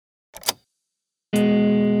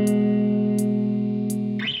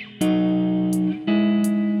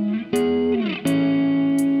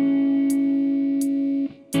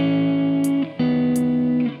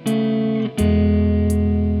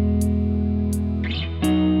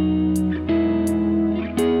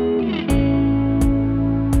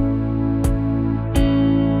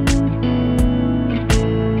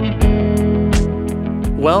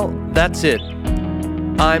That's it.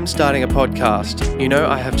 I'm starting a podcast. You know,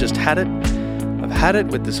 I have just had it. I've had it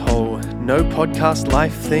with this whole no podcast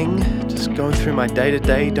life thing, just going through my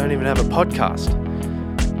day-to-day, don't even have a podcast.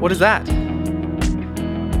 What is that?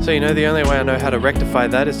 So, you know, the only way I know how to rectify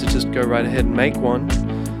that is to just go right ahead and make one.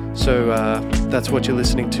 So that's what you're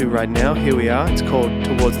listening to right now. Here we are. It's called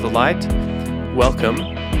Towards the Light. Welcome.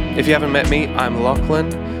 If you haven't met me, I'm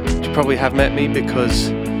Lachlan. You probably have met me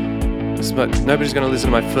because nobody's going to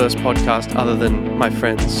listen to my first podcast other than my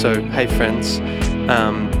friends. So, hey friends.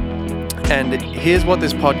 And here's what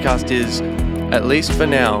this podcast is, at least for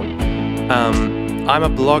now. I'm a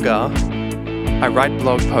blogger. I write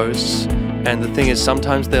blog posts, and the thing is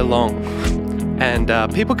sometimes they're long.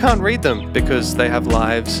 And people can't read them because they have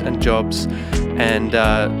lives and jobs. And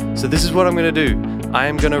so this is what I'm going to do. I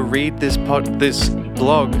am going to read this blog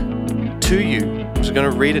to you. I'm just going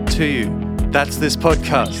to read it to you. That's this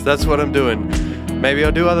podcast. That's what I'm doing. Maybe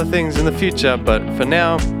I'll do other things in the future, but for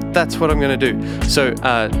now, that's what I'm going to do. So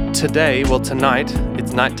tonight,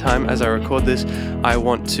 it's nighttime as I record this. I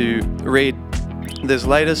want to read this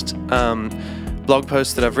latest blog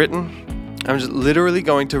post that I've written. I'm just literally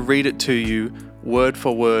going to read it to you word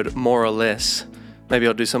for word, more or less. Maybe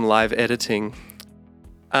I'll do some live editing.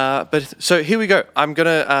 But so here we go. I'm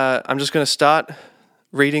just gonna start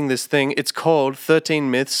reading this thing. It's called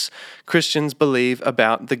 13 Myths Christians Believe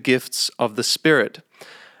About the Gifts of the Spirit.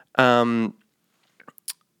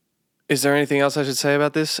 Is there anything else I should say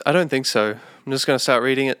about this? I don't think so. I'm just going to start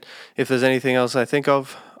reading it. If there's anything else I think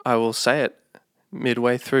of, I will say it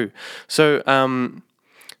midway through. So,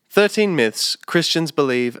 13 Myths Christians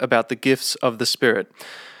Believe About the Gifts of the Spirit.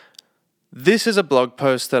 This is a blog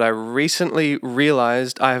post that I recently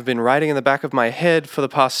realized I have been writing in the back of my head for the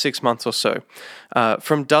past 6 months or so.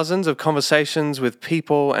 From dozens of conversations with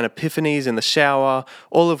people and epiphanies in the shower,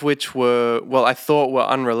 all of which I thought were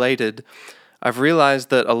unrelated, I've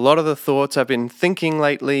realized that a lot of the thoughts I've been thinking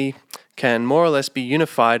lately can more or less be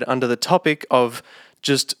unified under the topic of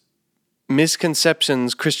just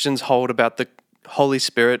misconceptions Christians hold about the Holy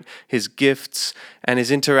Spirit, His gifts, and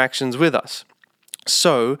His interactions with us.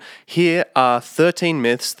 So, here are 13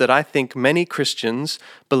 myths that I think many Christians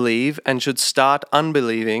believe and should start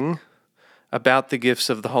unbelieving about the gifts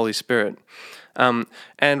of the Holy Spirit.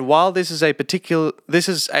 And while this is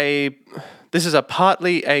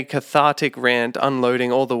partly a cathartic rant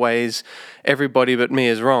unloading all the ways everybody but me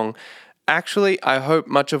is wrong, actually, I hope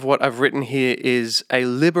much of what I've written here is a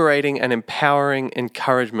liberating and empowering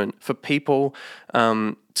encouragement for people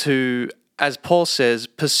to, as Paul says,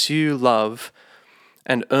 pursue love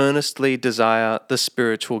and earnestly desire the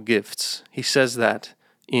spiritual gifts. He says that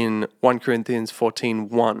in 1 Corinthians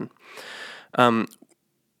 14:1.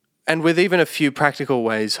 And with even a few practical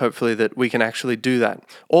ways, hopefully, that we can actually do that.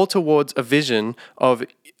 All towards a vision of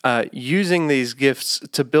using these gifts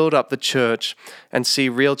to build up the church and see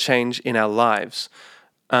real change in our lives.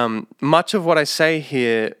 Much of what I say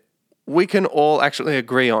here, we can all actually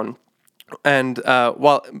agree on. And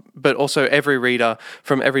but also every reader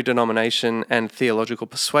from every denomination and theological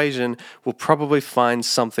persuasion will probably find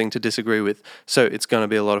something to disagree with. So it's going to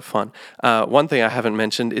be a lot of fun. One thing I haven't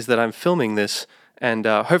mentioned is that I'm filming this, and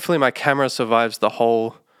hopefully my camera survives the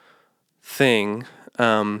whole thing.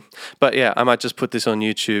 But yeah, I might just put this on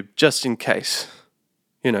YouTube just in case.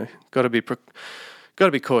 You know, got to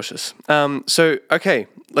be cautious. So okay,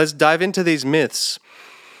 let's dive into these myths.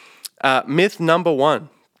 Myth number 1.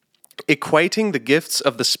 Equating the gifts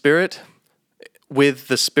of the Spirit with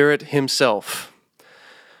the Spirit Himself.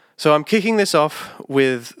 So I'm kicking this off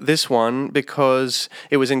with this one because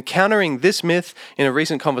it was encountering this myth in a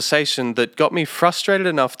recent conversation that got me frustrated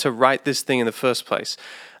enough to write this thing in the first place.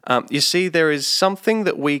 You see, there is something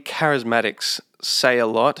that we charismatics say a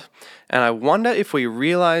lot, and I wonder if we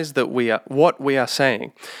realize that what we are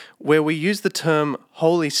saying, where we use the term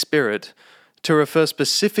Holy Spirit to refer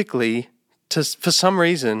specifically for some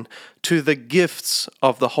reason, to the gifts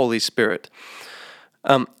of the Holy Spirit.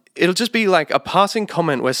 It'll just be like a passing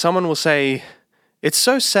comment where someone will say, "It's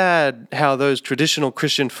so sad how those traditional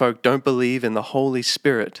Christian folk don't believe in the Holy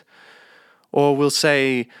Spirit." Or we'll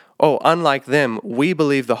say, "Oh, unlike them, we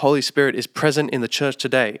believe the Holy Spirit is present in the church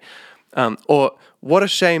today." Or, "What a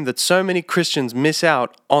shame that so many Christians miss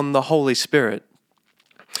out on the Holy Spirit."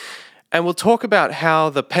 And we'll talk about how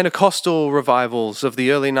the Pentecostal revivals of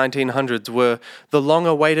the early 1900s were the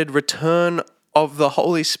long-awaited return of the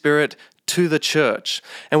Holy Spirit to the church.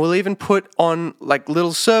 And we'll even put on like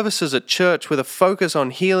little services at church with a focus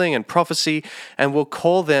on healing and prophecy, and we'll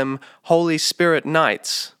call them Holy Spirit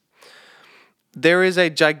nights. There is a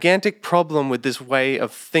gigantic problem with this way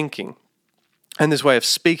of thinking and this way of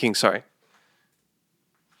speaking,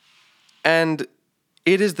 And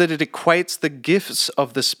it is that it equates the gifts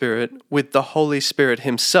of the Spirit with the Holy Spirit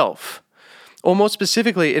himself. Or more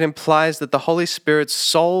specifically, it implies that the Holy Spirit's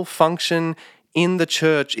sole function in the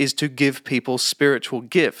church is to give people spiritual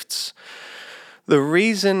gifts. The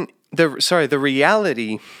reality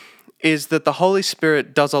is that the Holy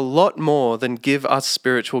Spirit does a lot more than give us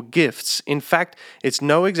spiritual gifts. In fact, it's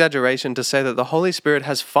no exaggeration to say that the Holy Spirit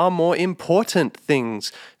has far more important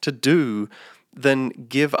things to do than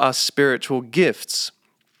give us spiritual gifts,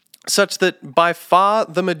 such that by far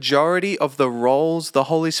the majority of the roles the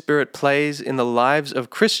Holy Spirit plays in the lives of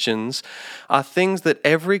Christians are things that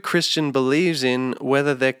every Christian believes in,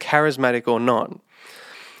 whether they're charismatic or not.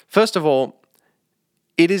 First of all,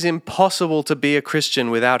 it is impossible to be a Christian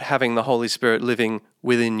without having the Holy Spirit living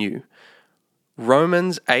within you.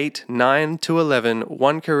 Romans 8, 9-11,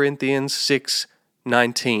 1 Corinthians 6,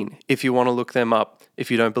 19, if you want to look them up,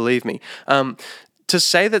 if you don't believe me. To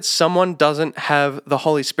say that someone doesn't have the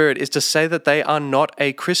Holy Spirit is to say that they are not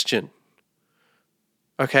a Christian.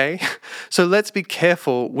 Okay? So let's be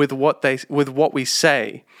careful with what we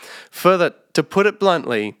say. Further, to put it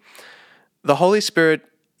bluntly, the Holy Spirit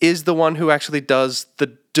is the one who actually does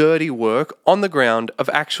the dirty work on the ground of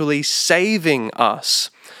actually saving us.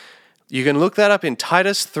 You can look that up in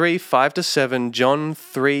Titus 3, 5-7, John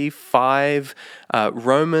 3, 5,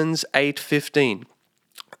 Romans 8, 15.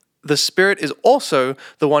 The Spirit is also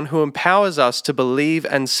the one who empowers us to believe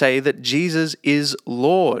and say that Jesus is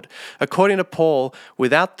Lord. According to Paul,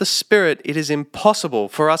 without the Spirit, it is impossible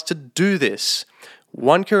for us to do this.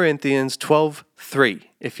 1 Corinthians 12,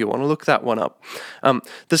 3, if you want to look that one up.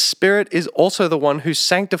 The Spirit is also the one who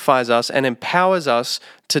sanctifies us and empowers us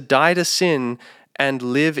to die to sin and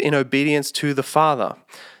live in obedience to the Father.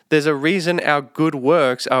 There's a reason our good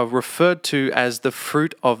works are referred to as the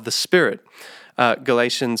fruit of the Spirit.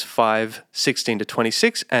 Galatians 5,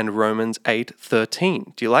 16-26 and Romans 8,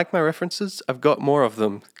 13. Do you like my references? I've got more of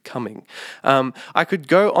them coming. I could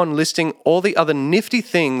go on listing all the other nifty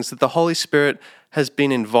things that the Holy Spirit has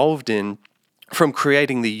been involved in, from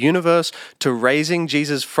creating the universe to raising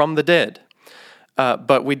Jesus from the dead.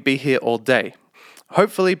 But we'd be here all day.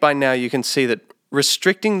 Hopefully by now you can see that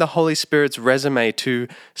restricting the Holy Spirit's resume to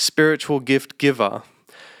spiritual gift giver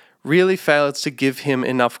really fails to give him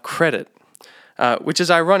enough credit. Which is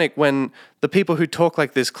ironic when the people who talk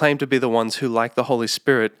like this claim to be the ones who like the Holy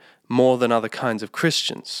Spirit more than other kinds of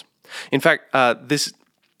Christians. In fact,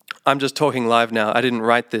 I'm just talking live now. I didn't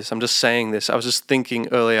write this. I'm just saying this. I was just thinking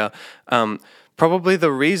earlier, probably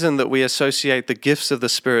the reason that we associate the gifts of the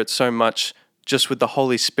Spirit so much just with the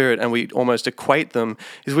Holy Spirit and we almost equate them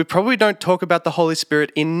is we probably don't talk about the Holy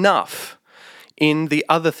Spirit enough in the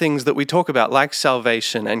other things that we talk about, like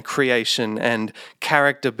salvation and creation and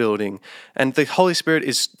character building. And the Holy Spirit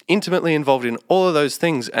is intimately involved in all of those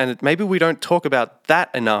things, and maybe we don't talk about that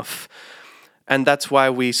enough. And that's why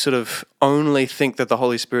we sort of only think that the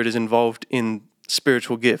Holy Spirit is involved in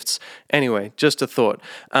spiritual gifts. Anyway, just a thought.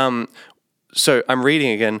 So I'm reading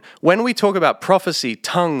again. When we talk about prophecy,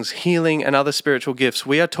 tongues, healing, and other spiritual gifts,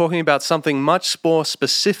 we are talking about something much more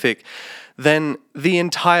specific than the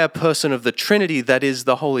entire person of the Trinity that is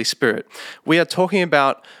the Holy Spirit. We are talking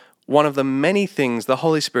about one of the many things the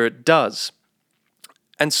Holy Spirit does.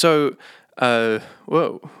 And so, where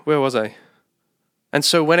was I? And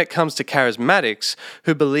so when it comes to charismatics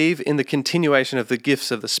who believe in the continuation of the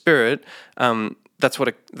gifts of the Spirit, that's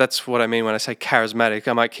what I mean when I say charismatic.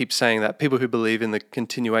 I might keep saying that. People who believe in the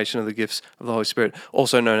continuation of the gifts of the Holy Spirit,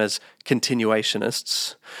 also known as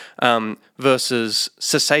continuationists, versus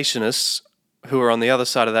cessationists, who are on the other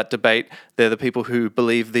side of that debate. They're the people who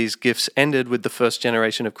believe these gifts ended with the first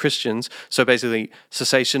generation of Christians. So basically,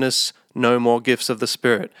 cessationists, no more gifts of the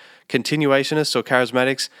Spirit. Continuationists or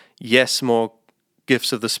charismatics, yes, more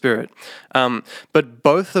gifts of the Spirit. But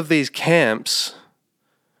both of these camps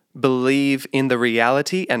believe in the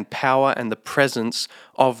reality and power and the presence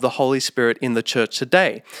of the Holy Spirit in the church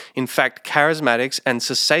today. In fact, charismatics and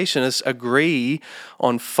cessationists agree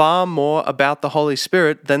on far more about the Holy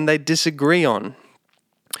Spirit than they disagree on.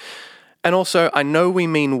 And also, I know we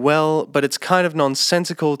mean well, but it's kind of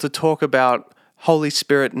nonsensical to talk about Holy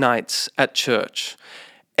Spirit nights at church.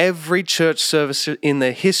 Every church service in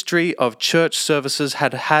the history of church services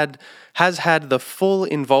has had the full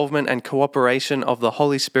involvement and cooperation of the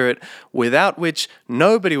Holy Spirit, without which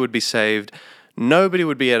nobody would be saved, nobody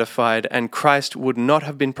would be edified, and Christ would not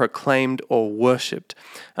have been proclaimed or worshipped.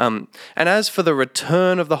 And as for the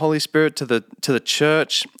return of the Holy Spirit to the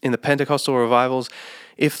church in the Pentecostal revivals,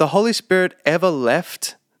 if the Holy Spirit ever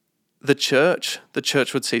left the church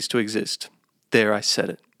would cease to exist. There, I said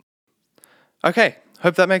it. Okay,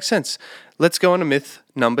 hope that makes sense. Let's go on to myth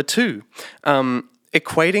number 2.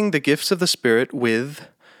 Equating the gifts of the Spirit with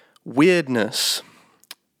weirdness,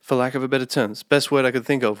 for lack of a better term. It's the best word I could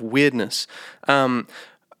think of, weirdness.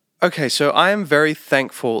 Okay, so I am very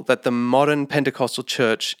thankful that the modern Pentecostal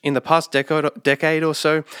church in the past decade or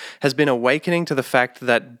so has been awakening to the fact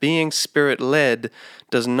that being Spirit-led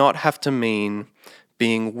does not have to mean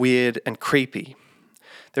being weird and creepy.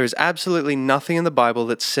 There is absolutely nothing in the Bible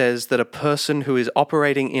that says that a person who is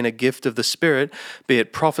operating in a gift of the Spirit, be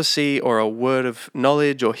it prophecy or a word of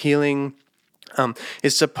knowledge or healing,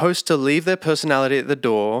 is supposed to leave their personality at the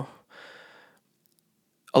door,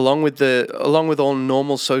 along with all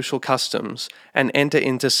normal social customs, and enter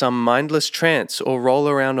into some mindless trance or roll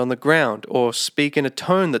around on the ground or speak in a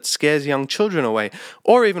tone that scares young children away,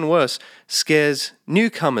 or even worse, scares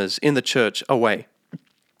newcomers in the church away.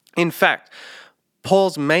 In fact,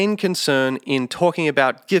 Paul's main concern in talking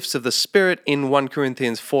about gifts of the Spirit in 1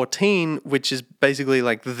 Corinthians 14, which is basically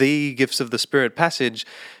like the gifts of the Spirit passage,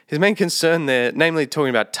 his main concern there, namely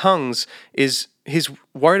talking about tongues, is he's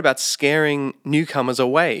worried about scaring newcomers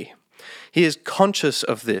away. He is conscious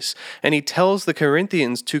of this, and he tells the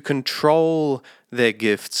Corinthians to control their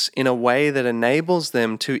gifts in a way that enables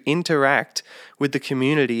them to interact with the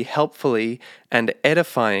community helpfully and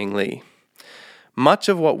edifyingly. Much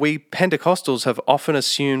of what we Pentecostals have often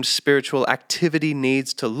assumed spiritual activity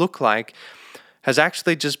needs to look like has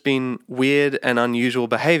actually just been weird and unusual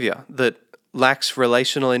behavior that lacks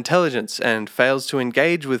relational intelligence and fails to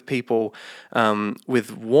engage with people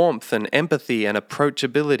with warmth and empathy and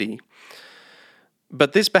approachability.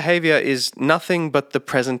 But this behavior is nothing but the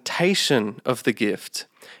presentation of the gift.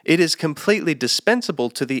 It is completely dispensable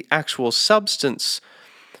to the actual substance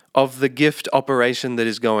of the gift operation that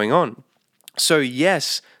is going on. So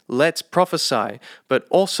yes, let's prophesy, but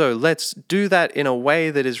also let's do that in a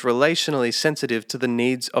way that is relationally sensitive to the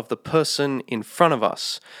needs of the person in front of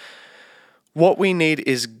us. What we need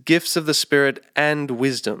is gifts of the Spirit and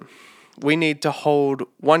wisdom. We need to hold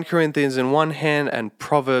 1 Corinthians in one hand and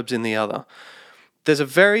Proverbs in the other. There's a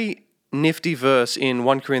very nifty verse in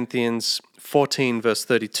 1 Corinthians 14, verse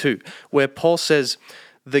 32, where Paul says,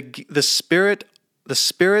 the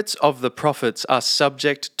spirits of the prophets are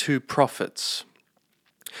subject to prophets.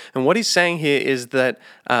 And what he's saying here is that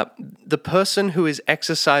the person who is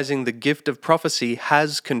exercising the gift of prophecy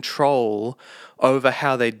has control over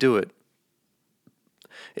how they do it.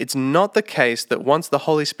 It's not the case that once the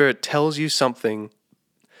Holy Spirit tells you something,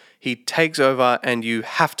 he takes over and you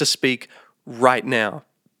have to speak right now.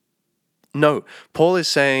 No, Paul is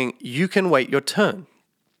saying you can wait your turn.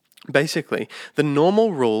 Basically, the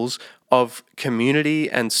normal rules of community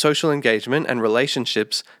and social engagement and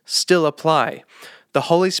relationships still apply. The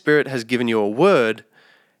Holy Spirit has given you a word.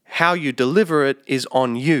 How you deliver it is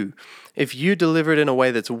on you. If you deliver it in a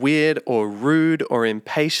way that's weird or rude or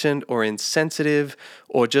impatient or insensitive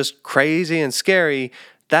or just crazy and scary,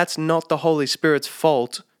 that's not the Holy Spirit's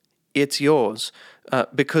fault. It's yours.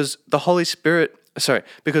 Because the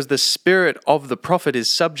spirit of the prophet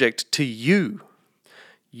is subject to you.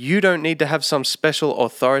 You don't need to have some special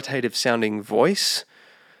authoritative sounding voice.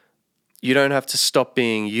 You don't have to stop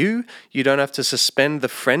being you. You don't have to suspend the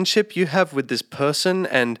friendship you have with this person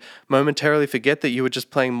and momentarily forget that you were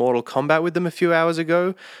just playing Mortal Kombat with them a few hours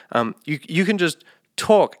ago. You can just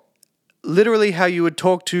talk literally how you would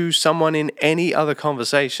talk to someone in any other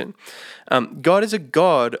conversation. God is a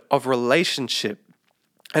God of relationship.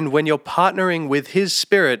 And when you're partnering with His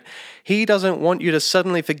Spirit, He doesn't want you to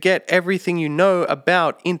suddenly forget everything you know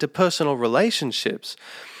about interpersonal relationships.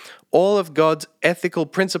 All of God's ethical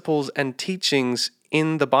principles and teachings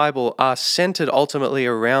in the Bible are centered ultimately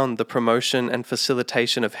around the promotion and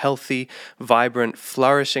facilitation of healthy, vibrant,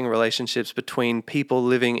 flourishing relationships between people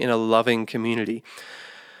living in a loving community.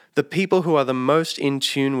 The people who are the most in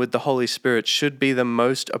tune with the Holy Spirit should be the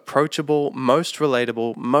most approachable, most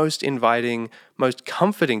relatable, most inviting, most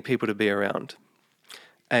comforting people to be around.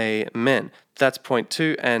 Amen. That's point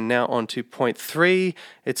 2, and now on to point 3.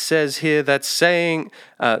 It says here that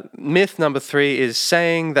myth number 3 is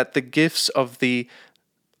saying that the gifts of the,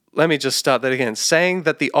 saying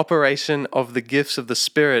that the operation of the gifts of the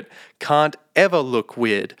Spirit can't ever look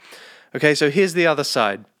weird. Okay, so here's the other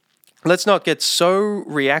side. Let's not get so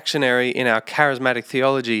reactionary in our charismatic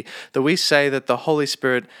theology that we say that the Holy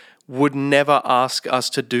Spirit would never ask us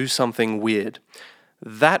to do something weird.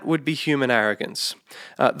 That would be human arrogance.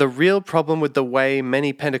 The real problem with the way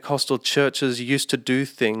many Pentecostal churches used to do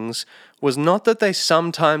things was not that they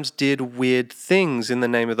sometimes did weird things in the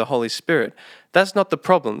name of the Holy Spirit. That's not the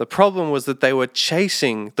problem. The problem was that they were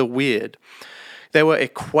chasing the weird. They were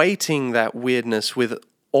equating that weirdness with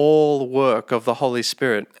all work of the Holy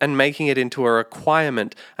Spirit and making it into a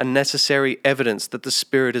requirement, a necessary evidence that the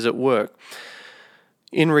Spirit is at work.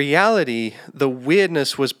 In reality, the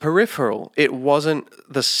weirdness was peripheral. It wasn't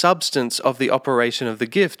the substance of the operation of the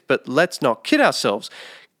gift, but let's not kid ourselves.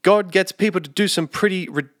 God gets people to do some pretty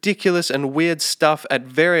ridiculous and weird stuff at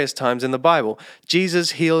various times in the Bible.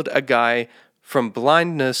 Jesus healed a guy from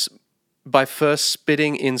blindness by first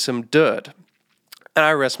spitting in some dirt. And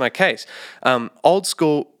I rest my case. Old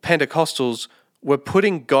school Pentecostals were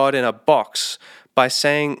putting God in a box by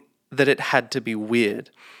saying that it had to be weird.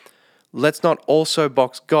 Let's not also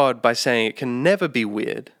box God by saying it can never be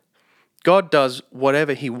weird. God does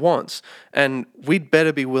whatever he wants, and we'd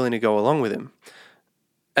better be willing to go along with him.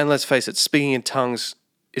 And let's face it, speaking in tongues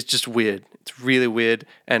is just weird. It's really weird,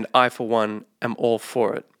 and I, for one, am all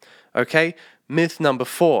for it. Okay? Myth number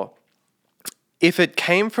 4. If it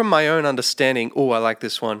came from my own understanding, I like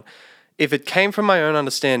this one. If it came from my own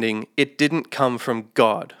understanding, it didn't come from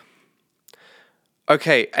God.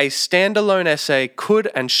 Okay, a standalone essay could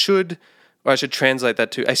and should, or I should translate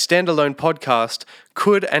that to, a standalone podcast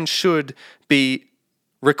could and should be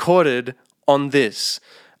recorded on this.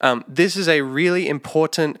 This is a really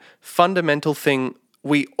important, fundamental thing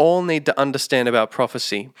we all need to understand about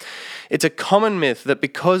prophecy. It's a common myth that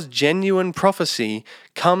because genuine prophecy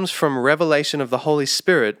comes from revelation of the Holy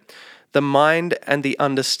Spirit, the mind and the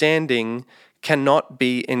understanding cannot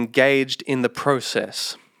be engaged in the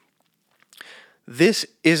process. This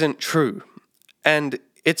isn't true, and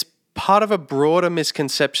it's part of a broader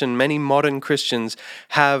misconception many modern Christians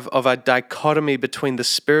have of a dichotomy between the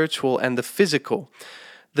spiritual and the physical,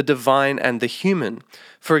 the divine and the human.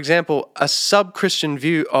 For example, a sub-Christian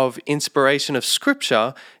view of inspiration of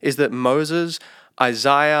Scripture is that Moses,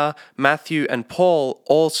 Isaiah, Matthew, and Paul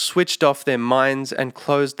all switched off their minds and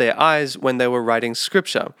closed their eyes when they were writing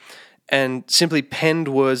Scripture, and simply penned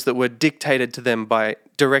words that were dictated to them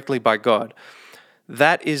directly by God.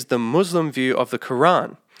 That is the Muslim view of the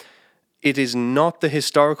Quran. It is not the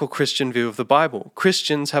historical Christian view of the Bible.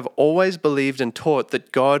 Christians have always believed and taught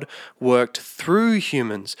that God worked through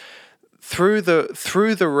humans, through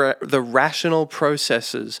the rational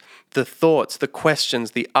processes, the thoughts, the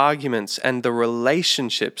questions, the arguments, and the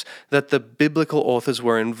relationships that the biblical authors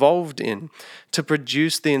were involved in to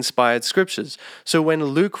produce the inspired scriptures. So when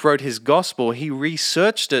Luke wrote his gospel, he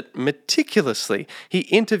researched it meticulously. He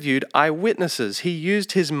interviewed eyewitnesses. He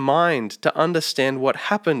used his mind to understand what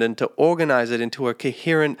happened and to organize it into a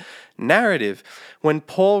coherent narrative. When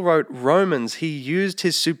Paul wrote Romans, he used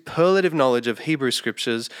his superlative knowledge of Hebrew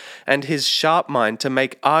scriptures and his sharp mind to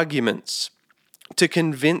make arguments, to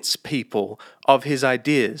convince people of his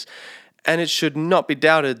ideas. And it should not be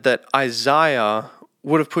doubted that Isaiah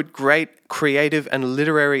would have put great creative and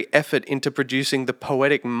literary effort into producing the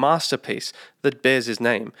poetic masterpiece that bears his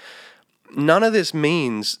name. None of this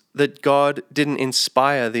means that God didn't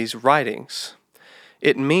inspire these writings.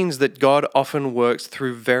 It means that God often works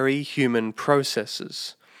through very human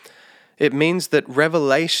processes. It means that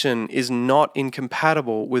revelation is not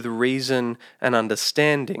incompatible with reason and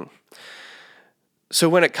understanding. So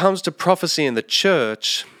when it comes to prophecy in the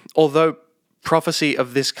church, although prophecy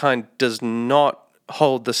of this kind does not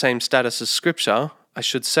hold the same status as Scripture, I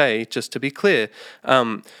should say, just to be clear,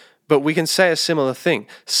 but we can say a similar thing.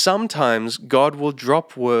 Sometimes God will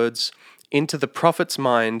drop words into the prophet's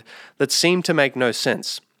mind that seem to make no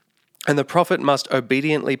sense, and the prophet must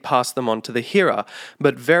obediently pass them on to the hearer.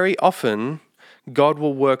 But very often, God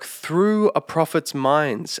will work through a prophet's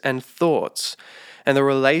minds and thoughts and the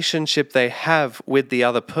relationship they have with the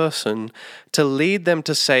other person to lead them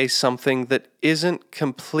to say something that isn't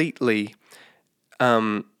completely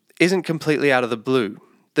out of the blue,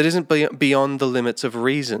 that isn't beyond the limits of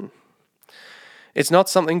reason. It's not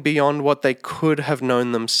something beyond what they could have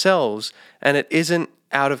known themselves, and it isn't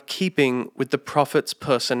out of keeping with the prophet's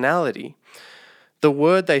personality. The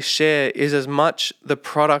word they share is as much the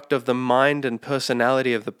product of the mind and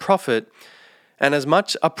personality of the prophet, and as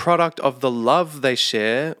much a product of the love they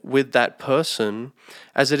share with that person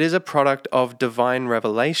as it is a product of divine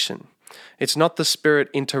revelation. It's not the Spirit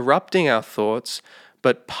interrupting our thoughts,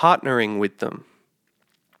 but partnering with them.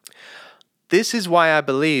 This is why I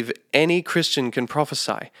believe any Christian can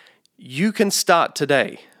prophesy. You can start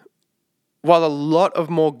today. While a lot of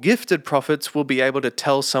more gifted prophets will be able to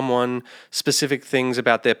tell someone specific things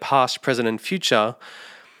about their past, present, and future,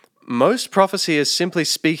 most prophecy is simply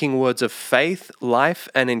speaking words of faith, life,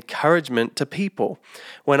 and encouragement to people.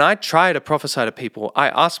 When I try to prophesy to people, I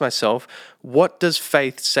ask myself, what does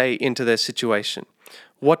faith say into their situation?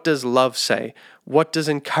 What does love say? What does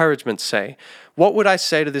encouragement say? What would I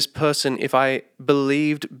say to this person if I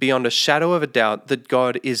believed beyond a shadow of a doubt that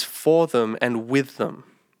God is for them and with them?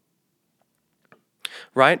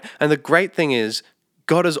 Right? And the great thing is,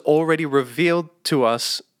 God has already revealed to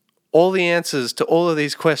us all the answers to all of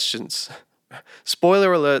these questions.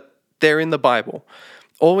 Spoiler alert, they're in the Bible.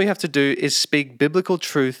 All we have to do is speak biblical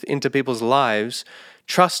truth into people's lives,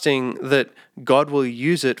 trusting that God will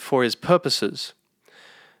use it for his purposes.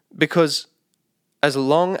 Because as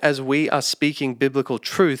long as we are speaking biblical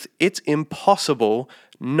truth, it's impossible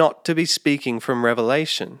not to be speaking from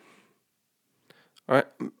Revelation. All right,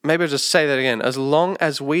 maybe I'll just say that again. As long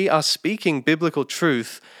as we are speaking biblical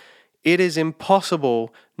truth, it is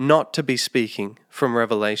impossible not to be speaking from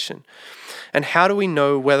Revelation. And how do we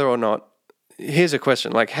know whether or not, here's a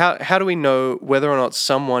question, like how do we know whether or not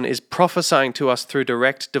someone is prophesying to us through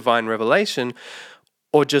direct divine revelation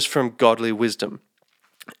or just from godly wisdom?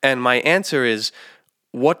 And my answer is,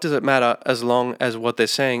 what does it matter as long as what they're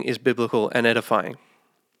saying is biblical and edifying?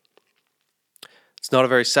 It's not a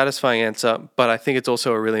very satisfying answer, but I think it's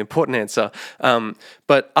also a really important answer.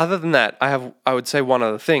 But other than that, I would say one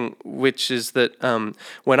other thing, which is that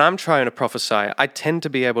when I'm trying to prophesy, I tend to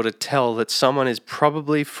be able to tell that someone is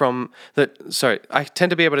probably I tend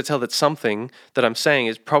to be able to tell that something that I'm saying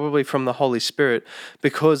is probably from the Holy Spirit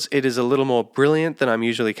because it is a little more brilliant than I'm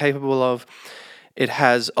usually capable of. It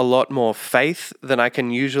has a lot more faith than I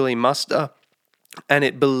can usually muster. And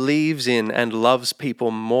it believes in and loves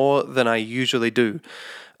people more than I usually do.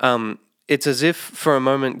 It's as if for a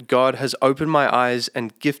moment God has opened my eyes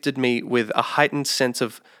and gifted me with a heightened sense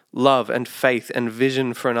of love and faith and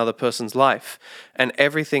vision for another person's life. And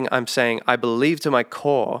everything I'm saying, I believe to my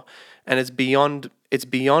core, and it's beyond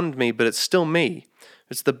me, but it's still me.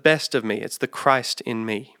 It's the best of me. It's the Christ in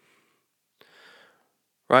me.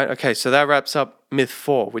 Right? Okay, so that wraps up myth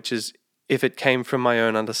 4, which is if it came from my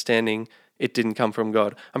own understanding, it didn't come from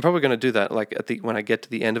God. I'm probably going to do that. Like when I get to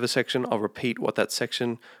the end of a section, I'll repeat what that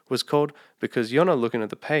section was called, because you're not looking at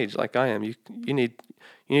the page like I am. You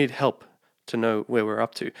need help to know where we're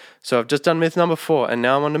up to. So I've just done myth number 4, and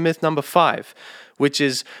now I'm on to myth number 5, which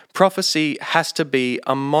is prophecy has to be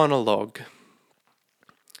a monologue.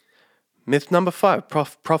 Myth number 5,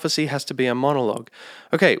 prophecy has to be a monologue.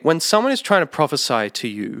 Okay, when someone is trying to prophesy to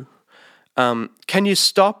you, can you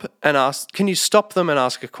stop them and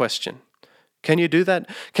ask a question? Can you do that?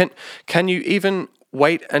 Can you even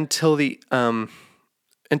wait until the end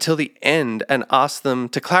and ask them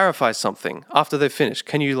to clarify something after they've finished?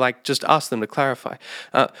 Can you just ask them to clarify?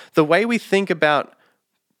 The way we think about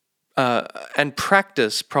and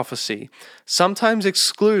practice prophecy sometimes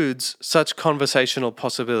excludes such conversational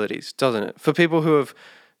possibilities, doesn't it? For people who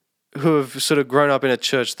have sort of grown up in a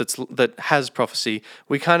church that has prophecy,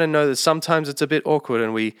 we kind of know that sometimes it's a bit awkward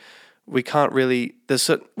and we can't really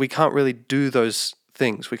do those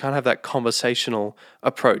things. We can't have that conversational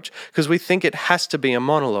approach because we think it has to be a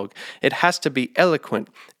monologue. It has to be eloquent,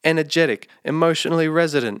 energetic, emotionally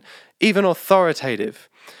resonant, even authoritative.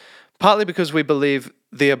 Partly because we believe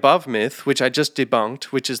the above myth, which I just debunked,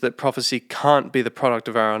 which is that prophecy can't be the product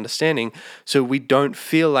of our understanding, so we don't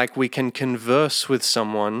feel like we can converse with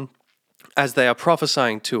someone as they are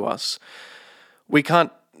prophesying to us. We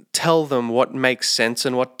can't tell them what makes sense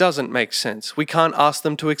and what doesn't make sense. We can't ask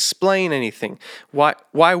them to explain anything.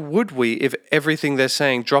 Why would we if everything they're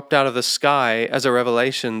saying dropped out of the sky as a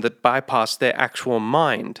revelation that bypassed their actual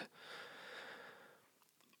mind?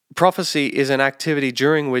 Prophecy is an activity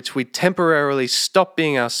during which we temporarily stop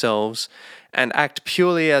being ourselves and act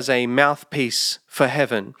purely as a mouthpiece for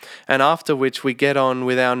heaven, and after which we get on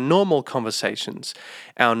with our normal conversations,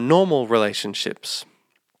 our normal relationships.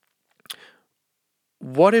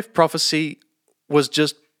 What if prophecy was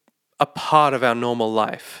just a part of our normal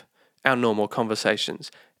life, our normal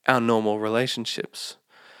conversations, our normal relationships?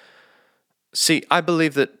 See, I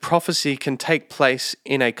believe that prophecy can take place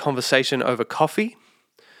in a conversation over coffee.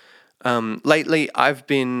 Lately, I've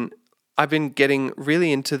been getting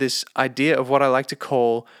really into this idea of what I like to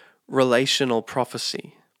call relational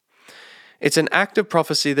prophecy. It's an act of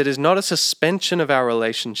prophecy that is not a suspension of our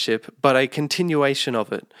relationship, but a continuation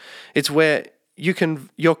of it. It's where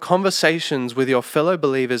your conversations with your fellow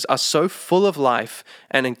believers are so full of life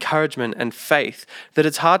and encouragement and faith that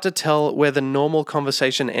it's hard to tell where the normal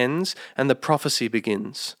conversation ends and the prophecy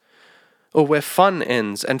begins, or where fun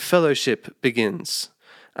ends and fellowship begins.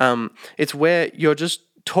 It's where you're just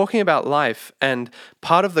talking about life, and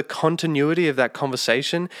part of the continuity of that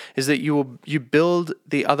conversation is that you build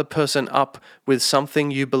the other person up with something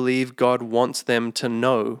you believe God wants them to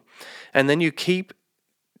know, and then you keep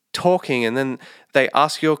talking, and then they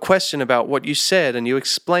ask you a question about what you said, and you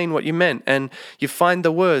explain what you meant, and you find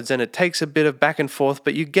the words, and it takes a bit of back and forth,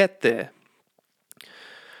 but you get there.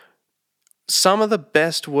 Some of the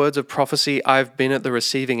best words of prophecy I've been at the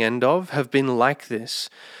receiving end of have been like this.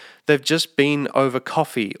 They've just been over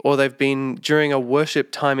coffee, or they've been during a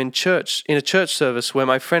worship time in church, in a church service where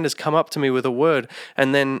my friend has come up to me with a word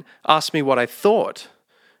and then asked me what I thought,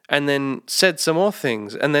 and then said some more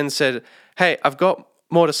things, and then said, hey, I've got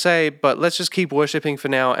more to say, but let's just keep worshiping for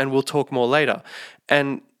now and we'll talk more later.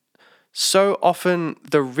 And so often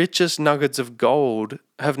the richest nuggets of gold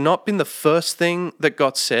have not been the first thing that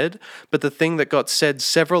got said, but the thing that got said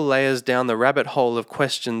several layers down the rabbit hole of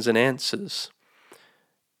questions and answers.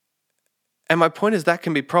 And my point is that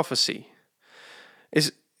can be prophecy.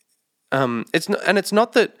 It's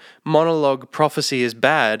not that monologue prophecy is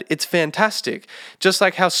bad. It's fantastic. Just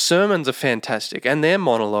like how sermons are fantastic and they're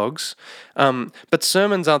monologues. But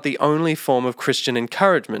sermons aren't the only form of Christian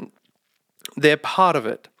encouragement. They're part of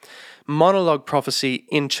it. Monologue prophecy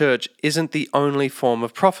in church isn't the only form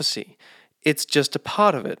of prophecy. It's just a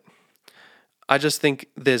part of it. I just think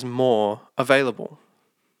there's more available.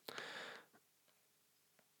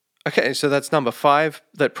 Okay, so that's number 5,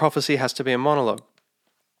 that prophecy has to be a monologue.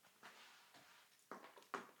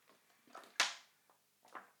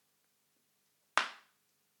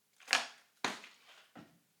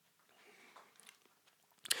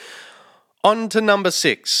 On to number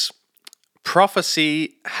 6.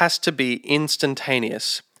 Prophecy has to be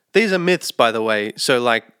instantaneous. These are myths, by the way. So,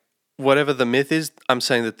 like, whatever the myth is, I'm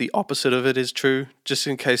saying that the opposite of it is true, just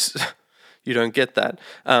in case you don't get that.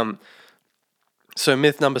 So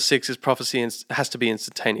myth number 6 is prophecy has to be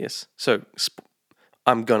instantaneous. So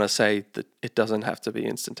I'm going to say that it doesn't have to be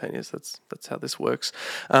instantaneous. That's how this works.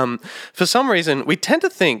 For some reason, we tend to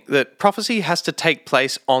think that prophecy has to take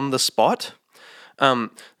place on the spot.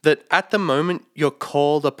 That at the moment you're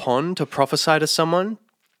called upon to prophesy to someone,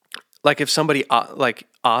 like if somebody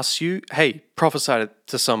asks you, hey, prophesy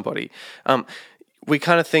to somebody, we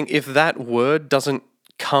kind of think if that word doesn't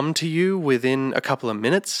come to you within a couple of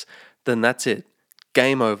minutes, then that's it.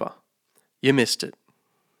 Game over. You missed it.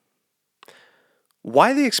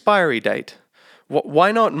 Why the expiry date?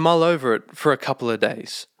 Why not mull over it for a couple of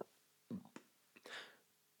days?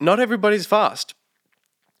 Not everybody's fast.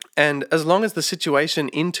 And as long as the situation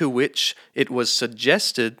into which it was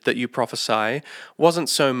suggested that you prophesy wasn't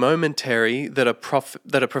so momentary that a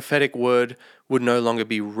prophetic word would no longer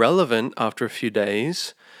be relevant after a few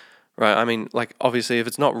days, right? I mean, like, obviously, if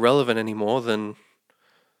it's not relevant anymore, then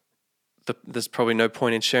there's probably no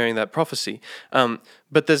point in sharing that prophecy.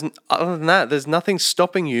 But other than that, there's nothing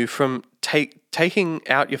stopping you from taking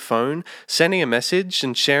out your phone, sending a message,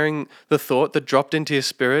 and sharing the thought that dropped into your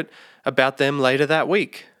spirit about them later that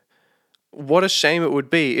week. What a shame it would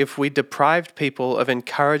be if we deprived people of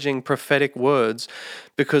encouraging prophetic words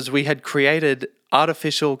because we had created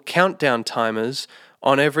artificial countdown timers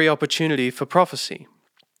on every opportunity for prophecy.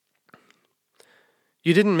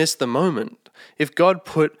 You didn't miss the moment. If God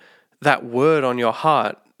put that word on your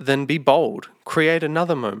heart, then be bold. Create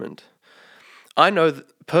another moment.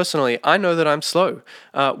 Personally, I know that I'm slow.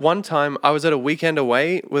 One time I was at a weekend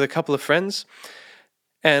away with a couple of friends,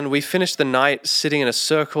 and we finished the night sitting in a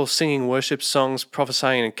circle, singing worship songs,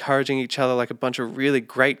 prophesying and encouraging each other like a bunch of really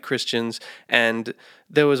great Christians. And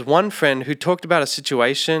there was one friend who talked about a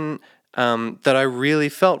situation that I really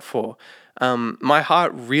felt for. My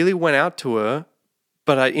heart really went out to her,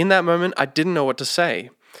 but in that moment, I didn't know what to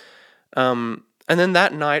say. And then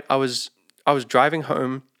that night, I was driving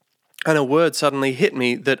home, and a word suddenly hit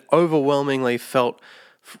me that overwhelmingly felt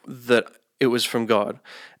that it was from God.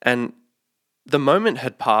 And the moment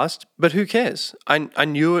had passed, but who cares? I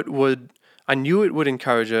knew it would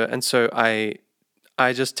encourage her, and so I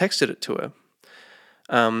just texted it to her.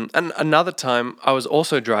 And another time, I was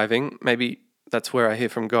also driving. Maybe that's where I hear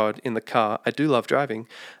from God, in the car. I do love driving.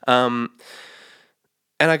 And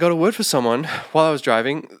I got a word for someone while I was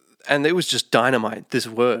driving, and it was just dynamite, this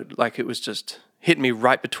word. Like, it was just hit me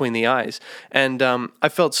right between the eyes. And I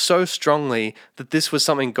felt so strongly that this was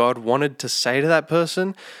something God wanted to say to that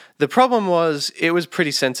person. The problem was it was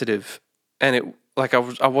pretty sensitive, and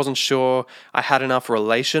I wasn't sure I had enough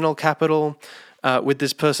relational capital with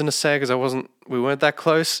this person to say, because we weren't that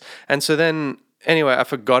close. And so then, anyway, I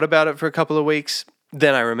forgot about it for a couple of weeks.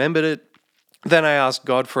 Then I remembered it. Then I asked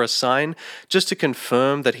God for a sign just to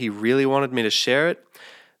confirm that he really wanted me to share it.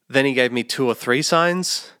 Then he gave me 2 or 3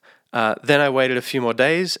 signs. Then I waited a few more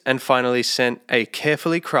days and finally sent a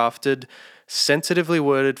carefully crafted, sensitively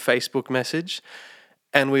worded Facebook message,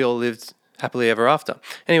 and we all lived happily ever after.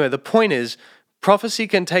 Anyway, the point is, prophecy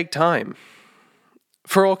can take time.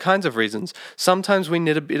 for all kinds of reasons. Sometimes we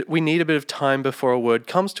need a bit of time before a word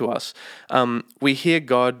comes to us.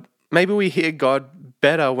 Maybe we hear God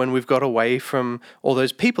better when we've got away from all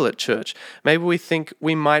those people at church. Maybe we think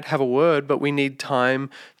we might have a word, but we need time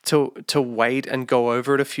to wait and go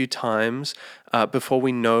over it a few times before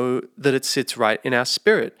we know that it sits right in our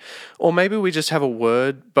spirit. Or maybe we just have a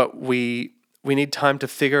word, but we need time to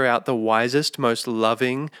figure out the wisest, most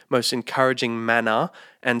loving, most encouraging manner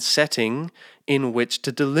and setting in which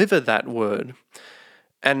to deliver that word.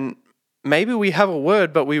 And maybe we have a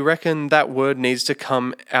word, but we reckon that word needs to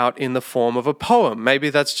come out in the form of a poem.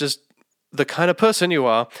 Maybe that's just the kind of person you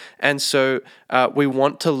are. And so we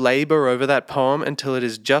want to labor over that poem until it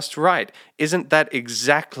is just right. Isn't that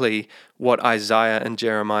exactly what Isaiah and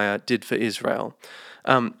Jeremiah did for Israel?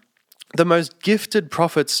 The most gifted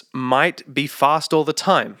prophets might be fast all the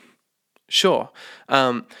time. Sure.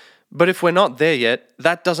 But if we're not there yet,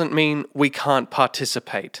 that doesn't mean we can't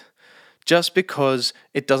participate. Just because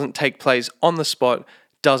it doesn't take place on the spot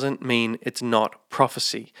doesn't mean it's not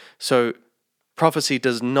prophecy. So prophecy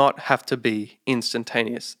does not have to be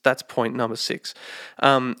instantaneous. That's point number 6.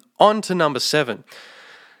 On to number 7.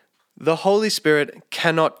 The Holy Spirit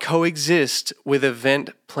cannot coexist with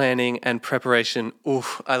event planning and preparation.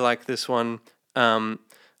 Oof, I like this one. I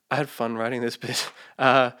had fun writing this bit.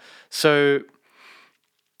 So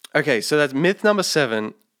that's myth number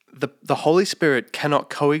 7. The Holy Spirit cannot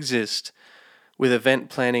coexist with event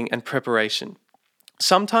planning and preparation.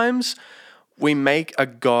 Sometimes we make a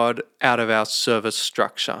God out of our service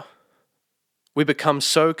structure. We become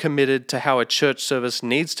so committed to how a church service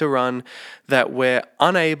needs to run that we're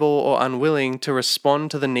unable or unwilling to respond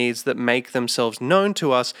to the needs that make themselves known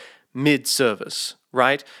to us mid-service,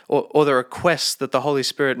 right? Or the requests that the Holy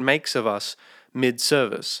Spirit makes of us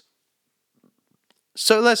mid-service.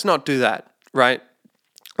 So let's not do that, right?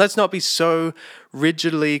 Let's not be so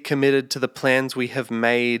rigidly committed to the plans we have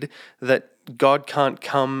made that God can't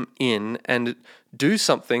come in and do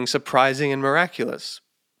something surprising and miraculous.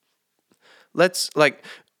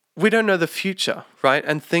 We don't know the future, right?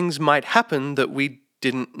 And things might happen that we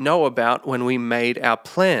didn't know about when we made our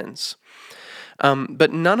plans.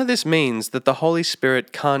 But none of this means that the Holy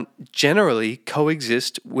Spirit can't generally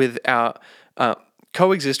coexist with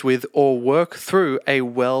or work through a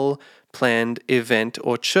well-planned event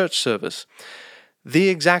or church service. The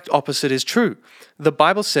exact opposite is true. The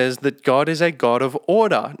Bible says that God is a God of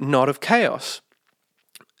order, not of chaos.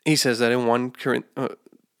 He says that in 1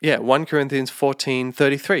 Corinthians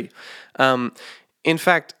 14:33. In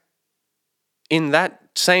fact, in that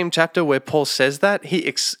same chapter where Paul says that, he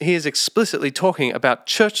is explicitly talking about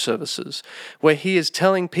church services, where he is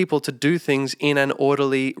telling people to do things in an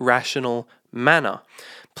orderly, rational manner.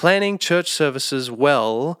 Planning church services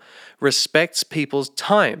well respects people's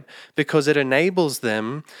time because it enables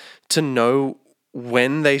them to know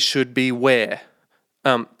when they should be where.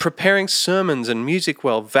 Preparing sermons and music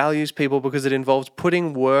well values people because it involves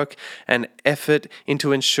putting work and effort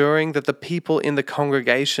into ensuring that the people in the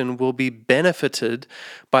congregation will be benefited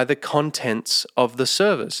by the contents of the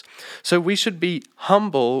service. So we should be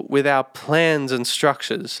humble with our plans and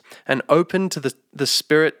structures and open to the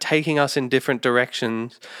Spirit taking us in different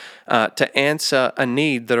directions to answer a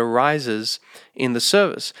need that arises in the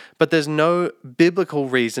service. But there's no biblical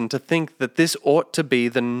reason to think that this ought to be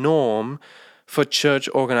the norm for church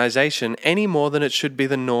organization any more than it should be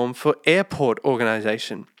the norm for airport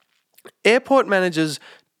organization. Airport managers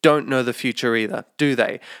don't know the future either, do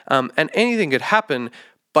they? And anything could happen,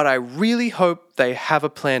 but I really hope they have a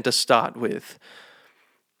plan to start with.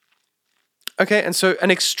 Okay, and so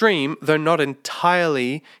an extreme, though not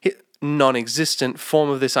entirely non-existent form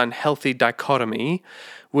of this unhealthy dichotomy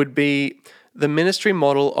would be the ministry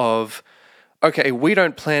model of, okay, we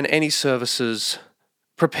don't plan any services,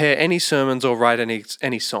 prepare any sermons, or write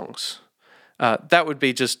any songs. That would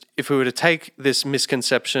be just, if we were to take this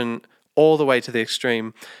misconception all the way to the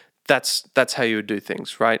extreme, that's how you would do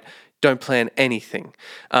things, right? Don't plan anything.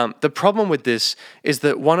 The problem with this is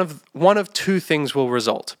that one of two things will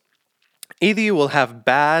result. Either you will have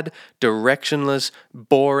bad, directionless,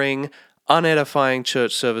 boring, unedifying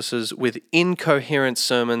church services with incoherent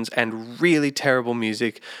sermons and really terrible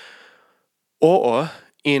music, or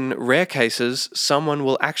in rare cases, someone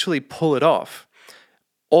will actually pull it off,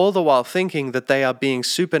 all the while thinking that they are being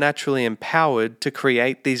supernaturally empowered to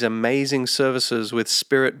create these amazing services with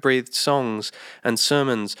spirit-breathed songs and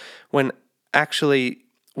sermons, when actually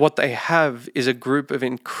what they have is a group of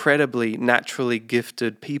incredibly naturally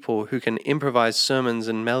gifted people who can improvise sermons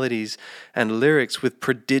and melodies and lyrics with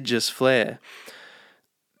prodigious flair.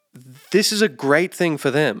 This is a great thing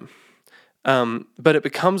for them. But it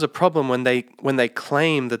becomes a problem when they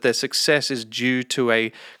claim that their success is due to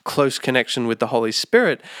a close connection with the Holy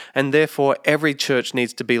Spirit, and therefore every church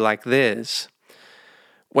needs to be like theirs.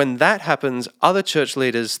 When that happens, other church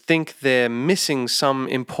leaders think they're missing some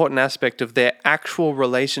important aspect of their actual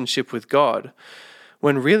relationship with God,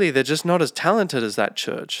 when really they're just not as talented as that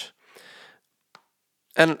church.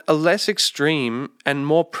 And a less extreme and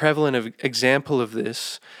more prevalent example of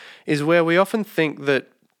this is where we often think that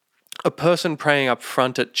a person praying up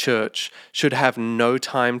front at church should have no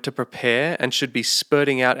time to prepare and should be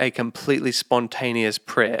spurting out a completely spontaneous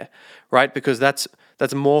prayer, right? Because that's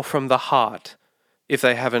more from the heart. If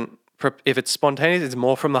it's spontaneous, it's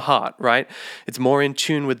more from the heart, right? It's more in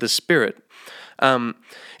tune with the Spirit.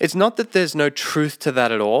 It's not that there's no truth to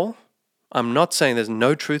that at all. I'm not saying there's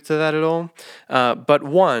no truth to that at all. But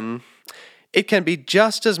one, it can be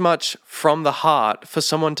just as much from the heart for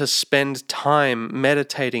someone to spend time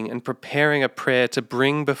meditating and preparing a prayer to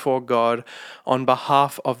bring before God on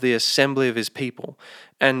behalf of the assembly of His people.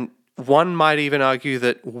 And one might even argue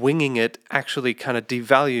that winging it actually kind of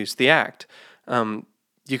devalues the act.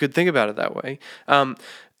 You could think about it that way.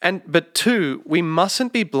 But two, we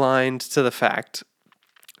mustn't be blind to the fact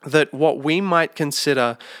that what we might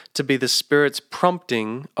consider to be the Spirit's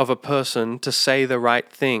prompting of a person to say the right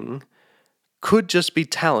thing could just be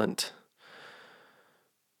talent.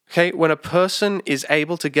 Okay, when a person is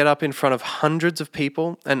able to get up in front of hundreds of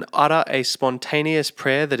people and utter a spontaneous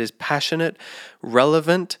prayer that is passionate,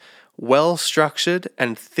 relevant, well-structured,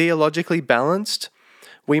 and theologically balanced,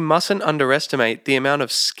 we mustn't underestimate the amount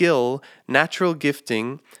of skill, natural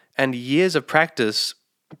gifting, and years of practice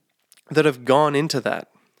that have gone into that.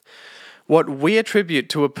 What we attribute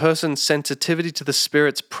to a person's sensitivity to the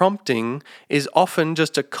Spirit's prompting is often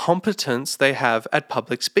just a competence they have at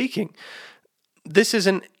public speaking. This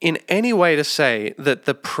isn't in any way to say that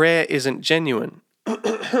the prayer isn't genuine.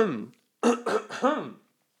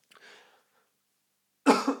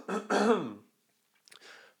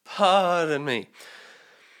 Pardon me.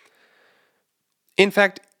 In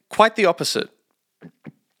fact, quite the opposite.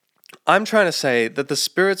 I'm trying to say that the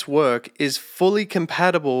Spirit's work is fully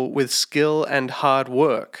compatible with skill and hard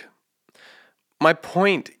work. My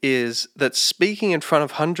point is that speaking in front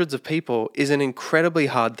of hundreds of people is an incredibly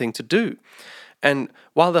hard thing to do. And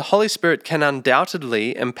while the Holy Spirit can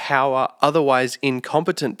undoubtedly empower otherwise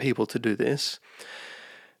incompetent people to do this,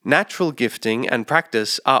 natural gifting and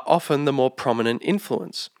practice are often the more prominent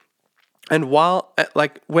influence. And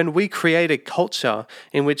when we create a culture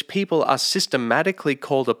in which people are systematically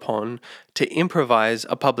called upon to improvise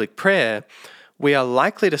a public prayer, we are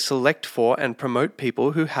likely to select for and promote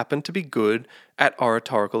people who happen to be good at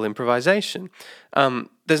oratorical improvisation.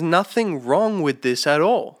 There's nothing wrong with this at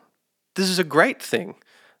all. This is a great thing,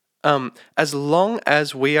 as long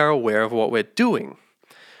as we are aware of what we're doing.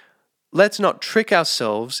 Let's not trick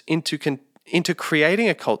ourselves into creating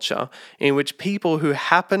a culture in which people who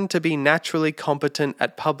happen to be naturally competent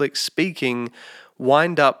at public speaking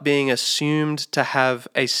wind up being assumed to have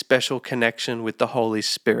a special connection with the Holy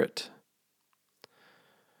Spirit.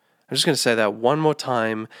 I'm just going to say that one more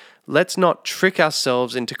time. Let's not trick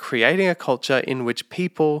ourselves into creating a culture in which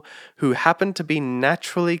people who happen to be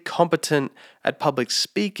naturally competent at public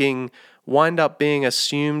speaking wind up being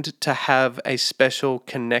assumed to have a special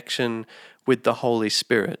connection with the Holy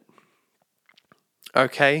Spirit.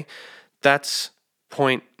 Okay, that's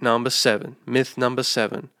point number 7, myth number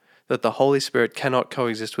 7, that the Holy Spirit cannot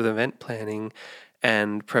coexist with event planning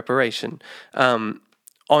and preparation.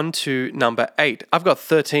 On to number 8. I've got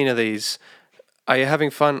 13 of these. Are you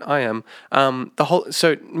having fun? I am.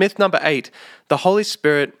 So myth number 8, the Holy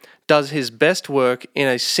Spirit does His best work in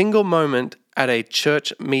a single moment at a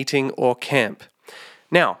church meeting or camp.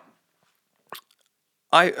 Now,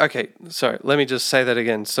 let me just say that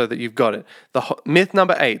again so that you've got it. Myth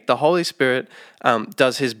number 8, the Holy Spirit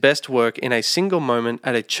does His best work in a single moment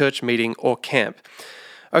at a church meeting or camp.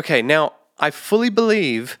 Okay, now, I fully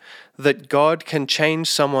believe that God can change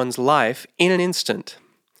someone's life in an instant.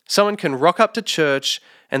 Someone can rock up to church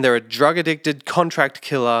and they're a drug-addicted contract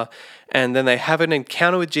killer, and then they have an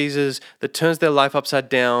encounter with Jesus that turns their life upside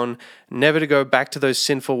down, never to go back to those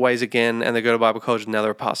sinful ways again, and they go to Bible college and now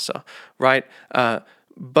they're a pastor, right?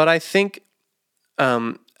 But I think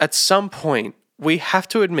at some point we have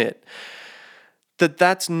to admit that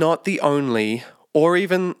that's not the only or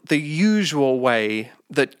even the usual way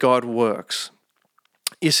that God works.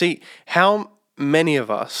 You see, how many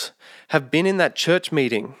of us have been in that church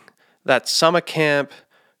meeting, that summer camp,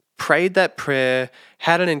 prayed that prayer,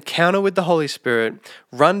 had an encounter with the Holy Spirit,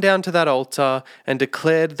 run down to that altar and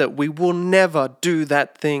declared that we will never do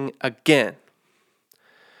that thing again?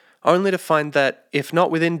 only to find that if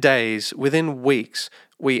not within days, within weeks,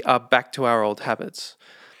 we are back to our old habits.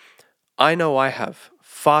 I know I have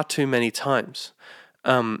far too many times.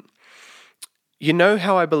 You know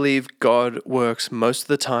how I believe God works most of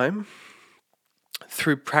the time?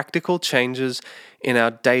 Through practical changes in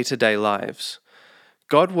our day-to-day lives.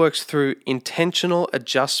 God works through intentional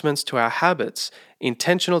adjustments to our habits,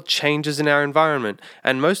 intentional changes in our environment,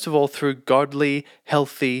 and most of all through godly,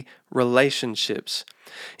 healthy relationships.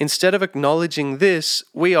 Instead of acknowledging this,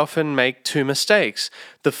 we often make two mistakes.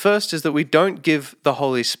 The first is that we don't give the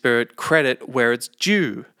Holy Spirit credit where it's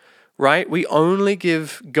due, right? We only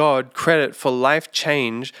give God credit for life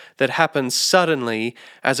change that happens suddenly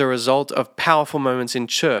as a result of powerful moments in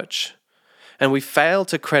church. And we fail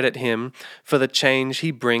to credit Him for the change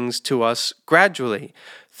He brings to us gradually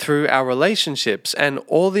through our relationships and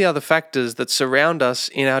all the other factors that surround us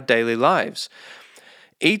in our daily lives,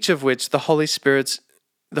 each of which the Holy Spirit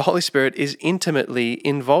is intimately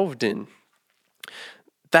involved in.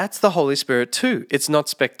 That's the Holy Spirit too. It's not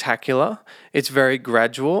spectacular. It's very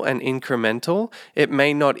gradual and incremental. It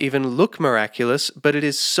may not even look miraculous, but it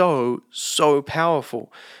is so, so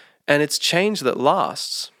powerful. And it's change that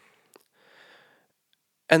lasts.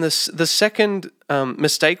 And the second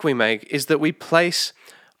mistake we make is that we place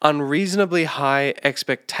unreasonably high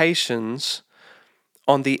expectations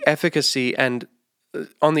on the efficacy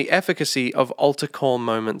of altar call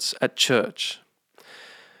moments at church.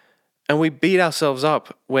 And we beat ourselves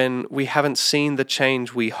up when we haven't seen the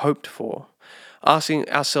change we hoped for, asking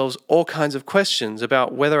ourselves all kinds of questions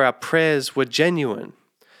about whether our prayers were genuine.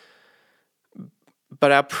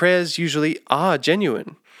 But our prayers usually are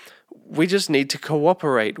genuine. We just need to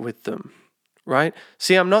cooperate with them, right?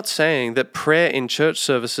 See, I'm not saying that prayer in church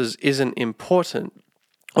services isn't important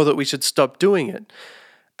or that we should stop doing it.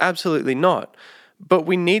 Absolutely not. But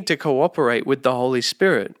we need to cooperate with the Holy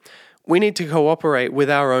Spirit. We need to cooperate with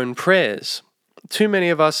our own prayers. Too many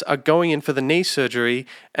of us are going in for the knee surgery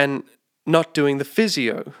and not doing the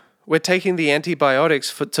physio. We're taking the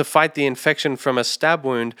antibiotics to fight the infection from a stab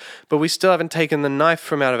wound, but we still haven't taken the knife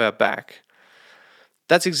from out of our back.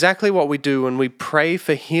 That's exactly what we do when we pray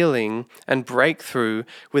for healing and breakthrough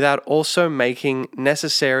without also making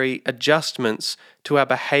necessary adjustments to our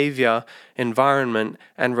behavior, environment,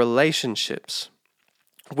 and relationships.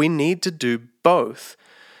 We need to do both.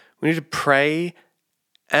 We need to pray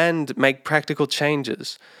and make practical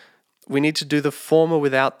changes. We need to do the former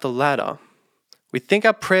without the latter. We think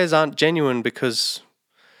our prayers aren't genuine because,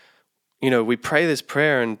 we pray this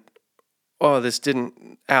prayer and,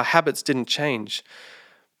 our habits didn't change.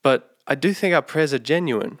 But I do think our prayers are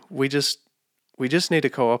genuine. We just need to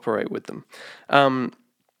cooperate with them.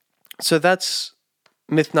 So that's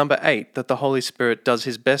myth number 8, that the Holy Spirit does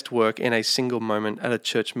His best work in a single moment at a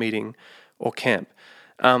church meeting or camp.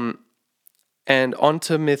 And on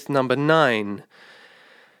to myth number 9.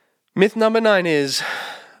 Myth number 9 is,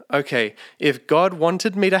 okay, if God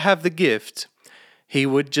wanted me to have the gift, He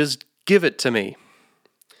would just give it to me.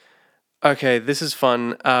 Okay, this is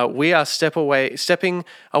fun. We are stepping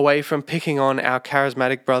away from picking on our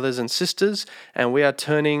charismatic brothers and sisters, and we are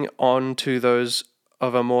turning on to those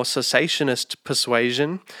of a more cessationist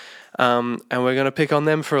persuasion, and we're going to pick on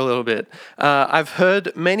them for a little bit. I've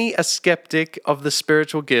heard many a skeptic of the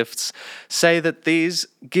spiritual gifts say that these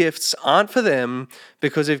gifts aren't for them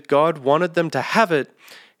because if God wanted them to have it,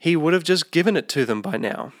 He would have just given it to them by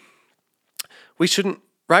now. We shouldn't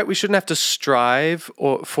have to strive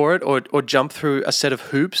for it or jump through a set of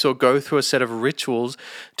hoops or go through a set of rituals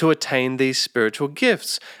to attain these spiritual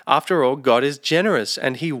gifts. After all, God is generous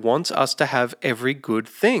and He wants us to have every good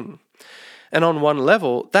thing. And on one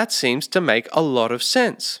level, that seems to make a lot of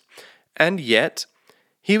sense. And yet,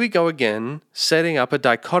 here we go again, setting up a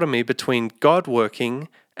dichotomy between God working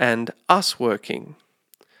and us working.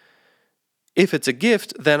 If it's a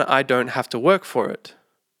gift, then I don't have to work for it,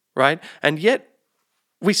 right? And yet,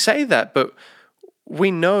 we say that, but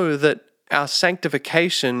we know that our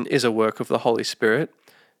sanctification is a work of the Holy Spirit,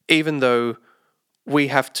 even though we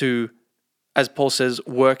have to, as Paul says,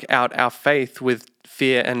 work out our faith with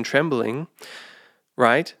fear and trembling,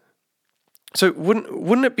 right? So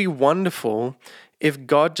wouldn't it be wonderful if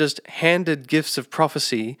God just handed gifts of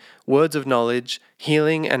prophecy, words of knowledge,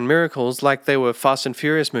 healing, and miracles like they were Fast and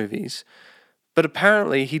Furious movies? But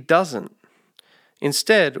apparently He doesn't.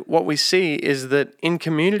 Instead, what we see is that in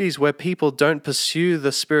communities where people don't pursue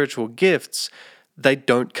the spiritual gifts, they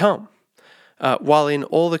don't come. While in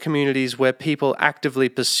all the communities where people actively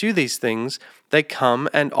pursue these things, they come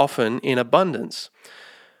and often in abundance.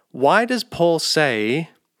 Why does Paul say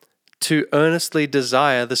to earnestly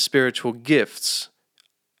desire the spiritual gifts?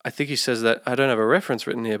 I think he says that, I don't have a reference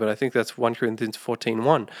written here, but I think that's 1 Corinthians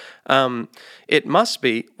 14:1. It must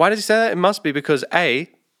be, why does he say that? It must be because A,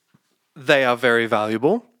 they are very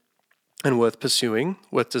valuable and worth pursuing,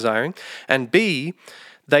 worth desiring, and B,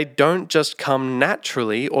 they don't just come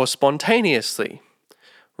naturally or spontaneously,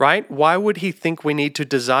 right? Why would he think we need to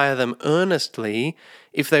desire them earnestly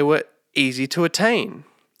if they were easy to attain?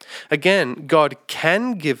 Again, God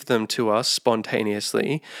can give them to us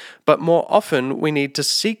spontaneously, but more often we need to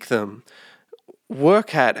seek them,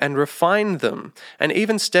 work at and refine them, and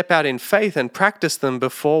even step out in faith and practice them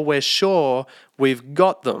before we're sure we've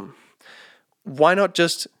got them. Why not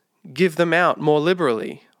just give them out more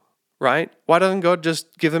liberally, right? Why doesn't God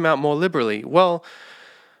just give them out more liberally? Well,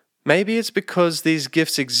 maybe it's because these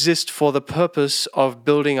gifts exist for the purpose of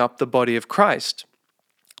building up the body of Christ.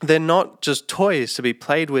 They're not just toys to be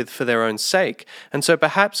played with for their own sake. And so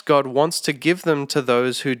perhaps God wants to give them to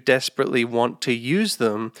those who desperately want to use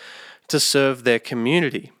them to serve their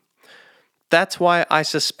community. That's why I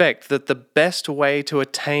suspect that the best way to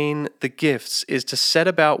attain the gifts is to set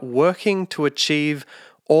about working to achieve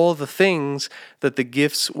all the things that the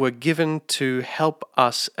gifts were given to help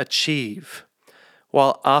us achieve,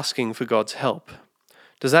 while asking for God's help.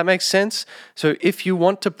 Does that make sense? So if you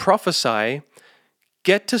want to prophesy,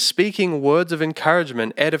 get to speaking words of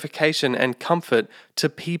encouragement, edification, and comfort to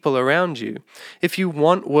people around you. If you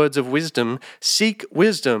want words of wisdom, seek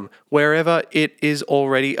wisdom wherever it is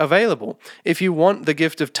already available. If you want the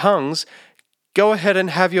gift of tongues, go ahead and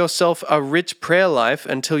have yourself a rich prayer life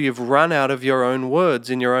until you've run out of your own words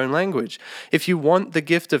in your own language. If you want the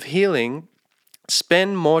gift of healing,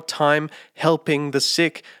 spend more time helping the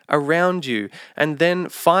sick around you, and then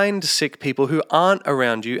find sick people who aren't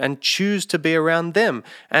around you and choose to be around them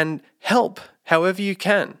and help however you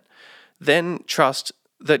can. Then trust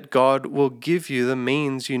that God will give you the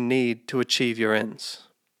means you need to achieve your ends.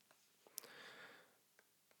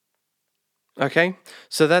 Okay,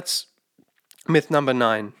 so that's myth number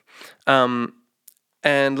 9.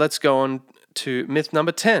 And let's go on to myth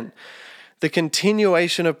number 10. The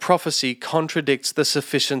continuation of prophecy contradicts the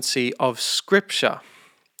sufficiency of Scripture.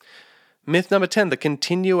 Myth number 10, the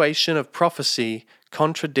continuation of prophecy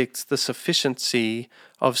contradicts the sufficiency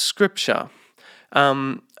of Scripture.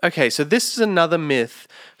 Okay, so this is another myth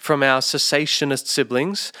from our cessationist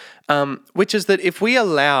siblings, which is that if we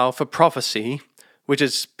allow for prophecy, which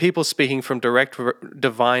is people speaking from direct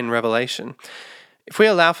divine revelation, if we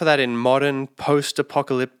allow for that in modern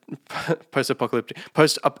post-apostolic,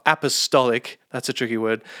 that's a tricky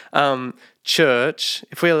word, church,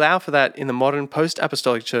 if we allow for that in the modern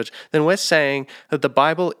post-apostolic church, then we're saying that the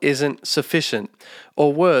Bible isn't sufficient.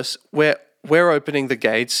 Or worse, we're opening the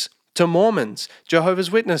gates to Mormons,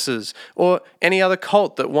 Jehovah's Witnesses, or any other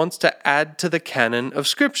cult that wants to add to the canon of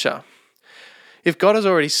Scripture. If God has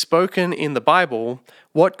already spoken in the Bible,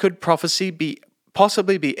 what could prophecy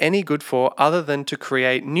possibly be any good for other than to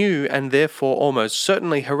create new and therefore almost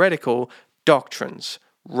certainly heretical doctrines,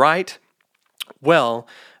 right? Well,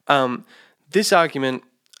 this argument,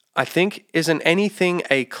 I think, isn't anything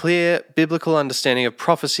a clear biblical understanding of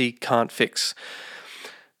prophecy can't fix.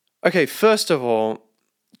 Okay, first of all,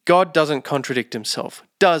 God doesn't contradict himself,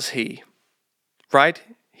 does he? Right?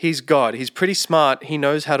 He's God. He's pretty smart. He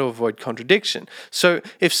knows how to avoid contradiction. So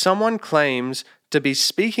if someone claims to be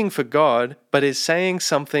speaking for God, but is saying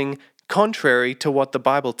something contrary to what the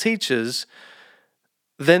Bible teaches,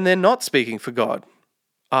 then they're not speaking for God,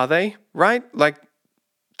 are they? Right? Like,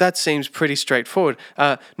 that seems pretty straightforward.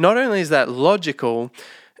 Not only is that logical,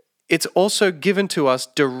 it's also given to us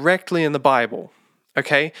directly in the Bible.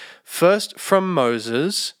 Okay? First from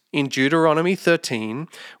Moses in Deuteronomy 13,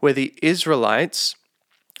 where the Israelites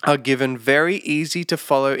are given very easy to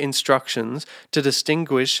follow instructions to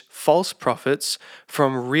distinguish false prophets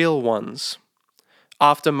from real ones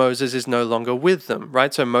after Moses is no longer with them,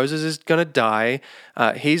 right? So Moses is going to die.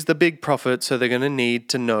 He's the big prophet, so they're going to need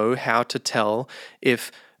to know how to tell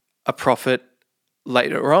if a prophet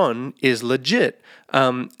later on is legit.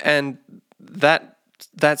 And that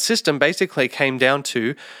system basically came down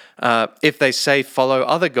to if they say follow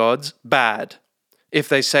other gods, bad. If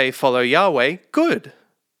they say follow Yahweh, good.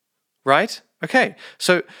 Right? Okay.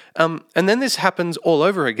 So, and then this happens all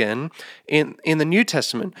over again in the New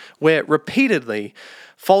Testament, where repeatedly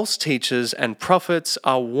false teachers and prophets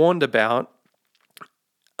are warned about,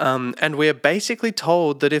 and we're basically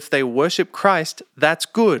told that if they worship Christ, that's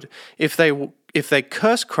good. If they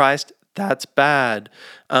curse Christ, that's bad.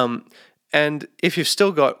 And if you've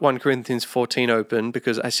still got 1 Corinthians 14 open,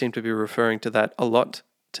 because I seem to be referring to that a lot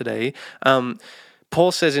today,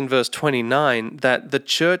 Paul says in verse 29 that the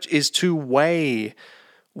church is to weigh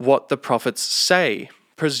what the prophets say.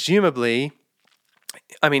 presumably,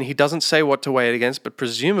 I mean, he doesn't say what to weigh it against, but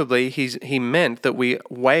presumably he meant that we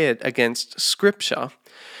weigh it against Scripture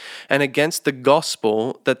and against the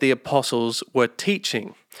gospel that the apostles were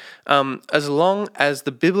teaching. As long as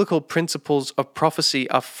the biblical principles of prophecy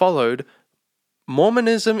are followed,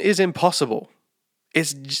 Mormonism is impossible.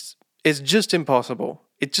 It's just impossible.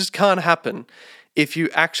 It just can't happen if you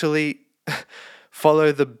actually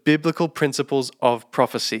follow the biblical principles of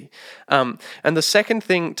prophecy. And the second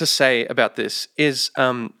thing to say about this is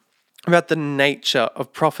about the nature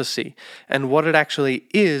of prophecy and what it actually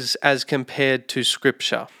is as compared to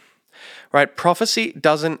Scripture. Right? Prophecy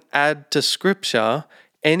doesn't add to Scripture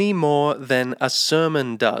any more than a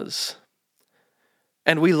sermon does.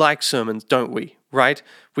 And we like sermons, don't we? Right?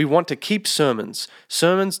 We want to keep sermons.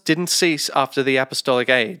 Sermons didn't cease after the apostolic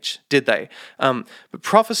age, did they? But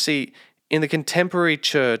prophecy in the contemporary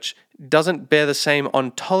church doesn't bear the same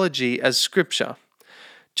ontology as Scripture.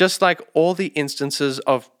 Just like all the instances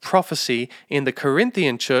of prophecy in the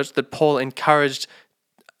Corinthian church that Paul encouraged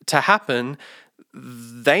to happen,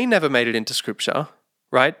 they never made it into Scripture,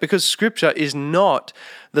 right? Because Scripture is not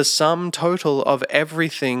the sum total of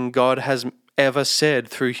everything God has ever said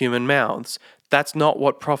through human mouths. That's not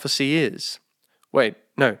what prophecy is. Wait,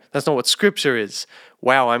 no, that's not what Scripture is.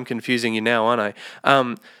 Wow, I'm confusing you now, aren't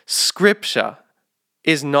I? Scripture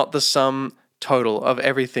is not the sum total of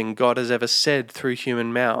everything God has ever said through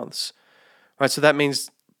human mouths. Right? So that means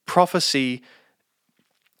prophecy,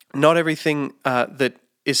 not everything that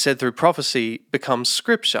is said through prophecy becomes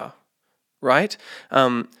Scripture, right?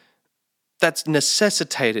 That's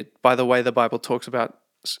necessitated by the way the Bible talks about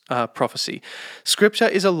prophecy. Scripture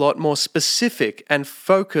is a lot more specific and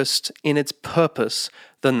focused in its purpose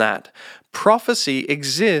than that. Prophecy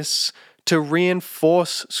exists to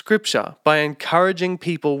reinforce Scripture by encouraging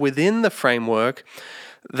people within the framework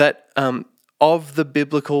that of the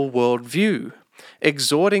biblical worldview,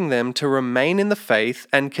 exhorting them to remain in the faith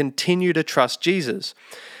and continue to trust Jesus.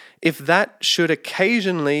 If that should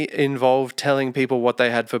occasionally involve telling people what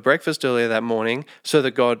they had for breakfast earlier that morning so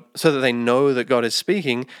that they know that God is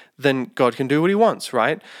speaking, then God can do what he wants,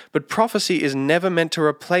 right? But prophecy is never meant to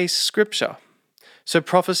replace Scripture. So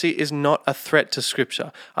prophecy is not a threat to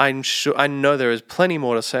Scripture. I know there is plenty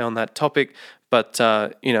more to say on that topic, but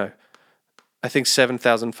I think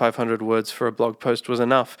 7,500 words for a blog post was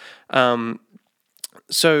enough.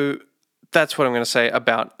 So that's what I'm going to say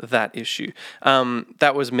about that issue.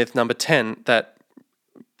 That was myth number 10, that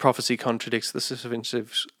prophecy contradicts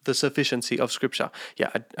the sufficiency of Scripture.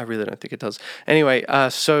 Yeah, I really don't think it does. Anyway,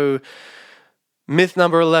 so myth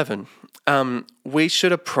number 11. We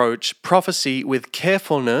should approach prophecy with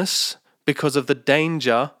carefulness because of the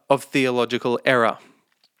danger of theological error.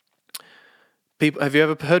 Have you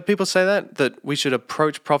ever heard people say that? That we should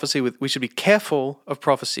approach prophecy we should be careful of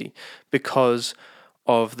prophecy because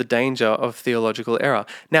of the danger of theological error.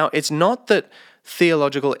 Now, it's not that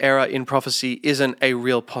theological error in prophecy isn't a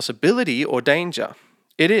real possibility or danger.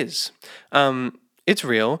 It is. It's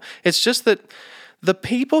real. It's just that the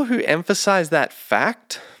people who emphasize that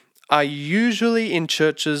fact are usually in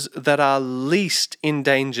churches that are least in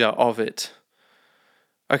danger of it.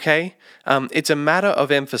 Okay? It's a matter of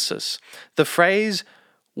emphasis. The phrase,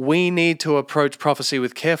 we need to approach prophecy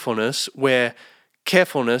with carefulness, where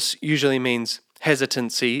carefulness usually means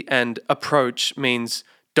hesitancy and approach means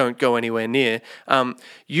don't go anywhere near,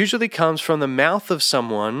 usually comes from the mouth of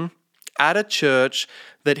someone at a church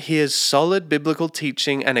that hears solid biblical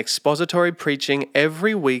teaching and expository preaching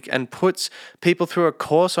every week and puts people through a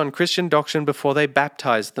course on Christian doctrine before they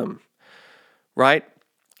baptize them, right?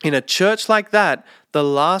 In a church like that, the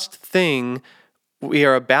last thing we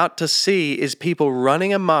are about to see is people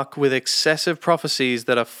running amok with excessive prophecies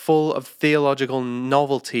that are full of theological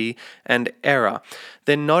novelty and error.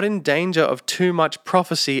 They're not in danger of too much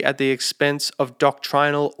prophecy at the expense of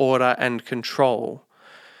doctrinal order and control.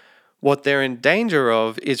 What they're in danger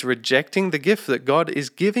of is rejecting the gift that God is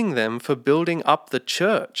giving them for building up the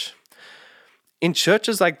church. In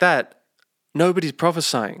churches like that, nobody's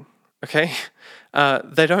prophesying, okay?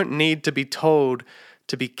 They don't need to be told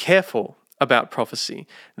to be careful about prophecy.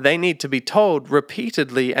 They need to be told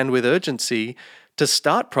repeatedly and with urgency to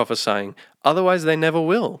start prophesying. Otherwise, they never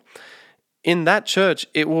will. In that church,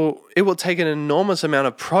 it will take an enormous amount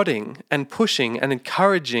of prodding and pushing and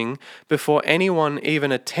encouraging before anyone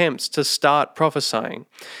even attempts to start prophesying.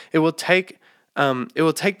 It will take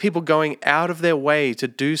people going out of their way to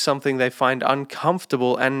do something they find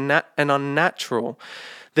uncomfortable and unnatural.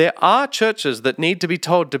 There are churches that need to be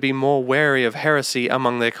told to be more wary of heresy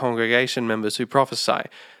among their congregation members who prophesy.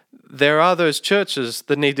 There are those churches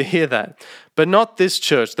that need to hear that, but not this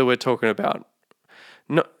church that we're talking about.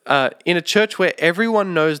 In a church where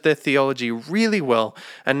everyone knows their theology really well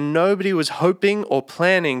and nobody was hoping or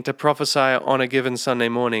planning to prophesy on a given Sunday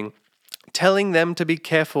morning, telling them to be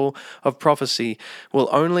careful of prophecy will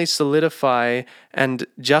only solidify and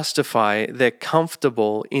justify their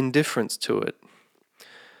comfortable indifference to it.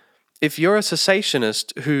 If you're a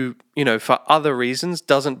cessationist who, for other reasons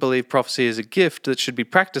doesn't believe prophecy is a gift that should be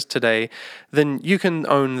practiced today, then you can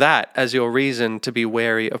own that as your reason to be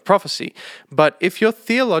wary of prophecy. But if you're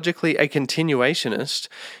theologically a continuationist,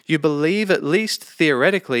 you believe at least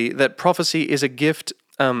theoretically that prophecy is a gift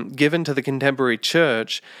given to the contemporary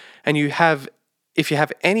church, and if you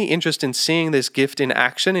have any interest in seeing this gift in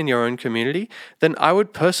action in your own community, then I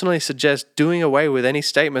would personally suggest doing away with any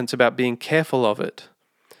statements about being careful of it.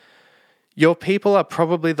 Your people are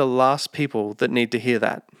probably the last people that need to hear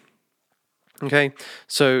that. Okay,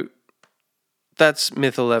 so that's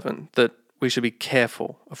myth 11, that we should be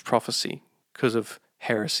careful of prophecy because of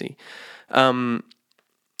heresy. So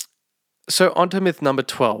on to myth number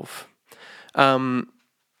 12. And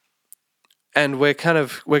we're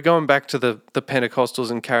going back to the Pentecostals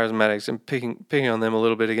and Charismatics and picking on them a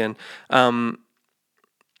little bit again.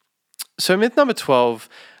 So myth number 12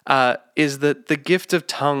 is that the gift of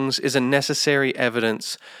tongues is a necessary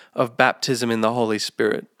evidence of baptism in the Holy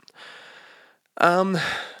Spirit.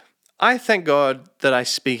 I thank God that I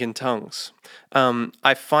speak in tongues.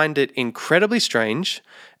 I find it incredibly strange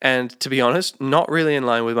and, to be honest, not really in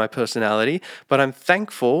line with my personality, but I'm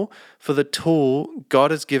thankful for the tool God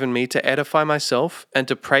has given me to edify myself and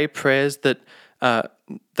to pray prayers that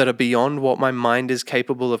are beyond what my mind is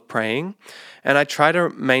capable of praying, and I try to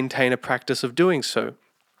maintain a practice of doing so.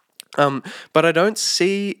 But I don't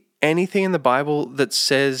see anything in the Bible that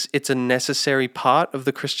says it's a necessary part of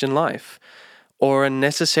the Christian life or a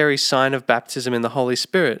necessary sign of baptism in the Holy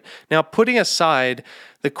Spirit. Now, putting aside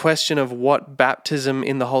the question of what baptism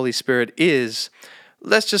in the Holy Spirit is,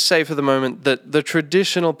 let's just say for the moment that the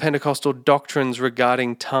traditional Pentecostal doctrines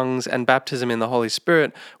regarding tongues and baptism in the Holy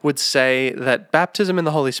Spirit would say that baptism in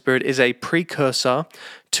the Holy Spirit is a precursor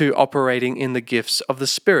to operating in the gifts of the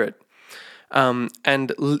Spirit. And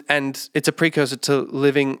it's a precursor to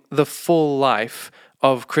living the full life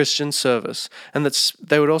of Christian service. And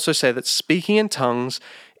they would also say that speaking in tongues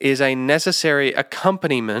is a necessary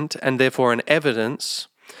accompaniment and therefore an evidence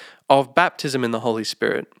of baptism in the Holy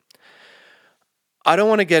Spirit. I don't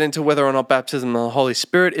want to get into whether or not baptism in the Holy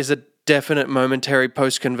Spirit is a definite momentary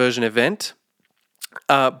post-conversion event,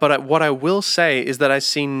 but what I will say is that I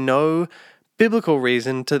see no biblical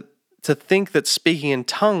reason to think that speaking in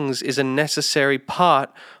tongues is a necessary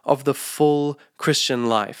part of the full Christian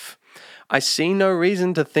life. I see no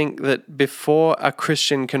reason to think that before a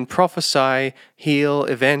Christian can prophesy, heal,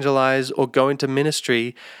 evangelize, or go into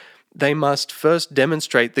ministry, they must first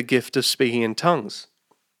demonstrate the gift of speaking in tongues.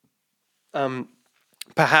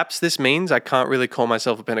 Perhaps this means I can't really call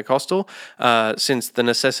myself a Pentecostal, since the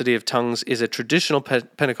necessity of tongues is a traditional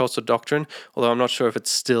Pentecostal doctrine, although I'm not sure if it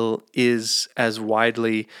still is as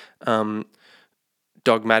widely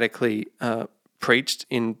dogmatically preached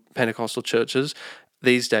in Pentecostal churches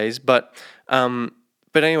these days. But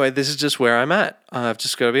anyway, this is just where I'm at. I've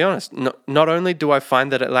just got to be honest. Not only do I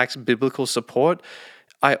find that it lacks biblical support,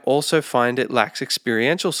 I also find it lacks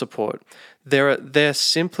experiential support. There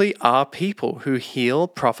simply are people who heal,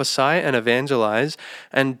 prophesy, and evangelize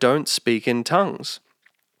and don't speak in tongues,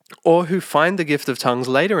 or who find the gift of tongues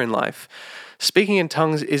later in life. Speaking in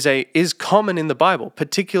tongues is common in the Bible,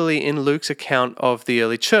 particularly in Luke's account of the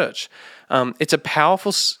early church. It's a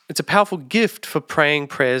powerful gift for praying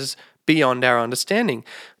prayers beyond our understanding.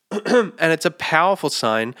 And it's a powerful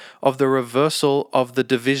sign of the reversal of the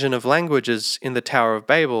division of languages in the Tower of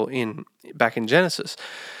Babel back in Genesis.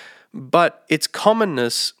 But its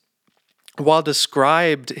commonness, while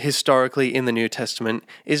described historically in the New Testament,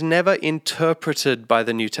 is never interpreted by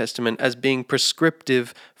the New Testament as being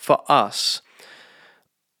prescriptive for us.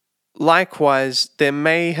 Likewise, there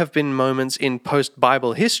may have been moments in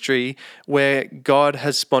post-Bible history where God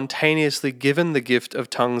has spontaneously given the gift of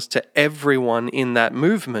tongues to everyone in that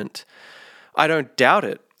movement. I don't doubt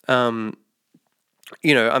it. I'm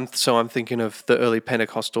thinking of the early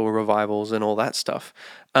Pentecostal revivals and all that stuff.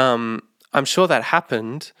 I'm sure that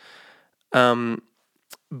happened,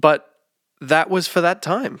 but that was for that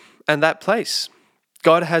time and that place.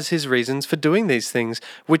 God has his reasons for doing these things,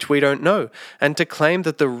 which we don't know. And to claim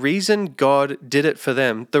that the reason God did it for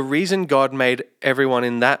them, the reason God made everyone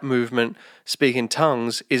in that movement speak in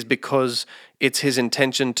tongues is because it's his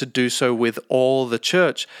intention to do so with all the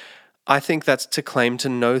church, I think that's to claim to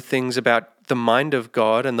know things about the mind of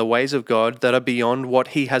God and the ways of God that are beyond what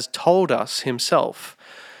he has told us himself.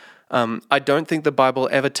 I don't think the Bible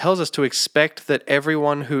ever tells us to expect that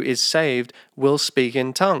everyone who is saved will speak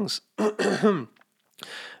in tongues. I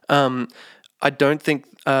don't think,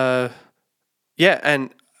 and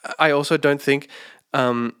I also don't think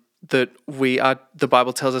that the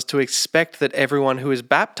Bible tells us to expect that everyone who is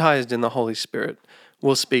baptized in the Holy Spirit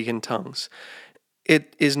will speak in tongues.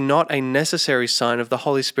 It is not a necessary sign of the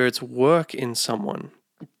Holy Spirit's work in someone.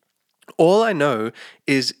 All I know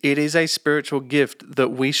is it is a spiritual gift that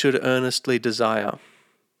we should earnestly desire.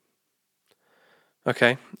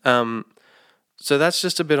 Okay? So that's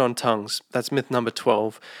just a bit on tongues. That's myth number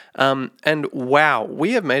 12. And wow,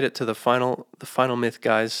 we have made it to the final myth,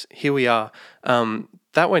 guys. Here we are.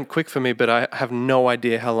 That went quick for me, but I have no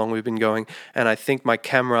idea how long we've been going. And I think my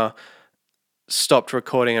camera stopped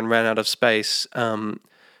recording and ran out of space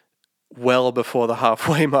well before the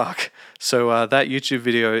halfway mark. So that YouTube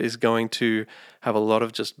video is going to have a lot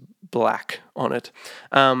of just black on it.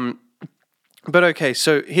 But okay,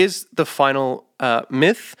 so here's the final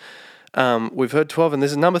myth. We've heard 12, and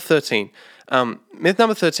this is number 13. Myth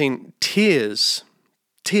number 13, tears,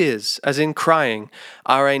 as in crying,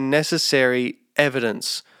 are a necessary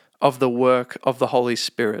evidence of the work of the Holy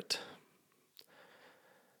Spirit.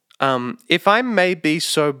 If I may be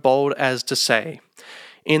so bold as to say,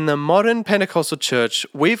 in the modern Pentecostal church,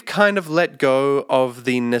 we've kind of let go of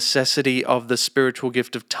the necessity of the spiritual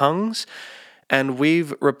gift of tongues, and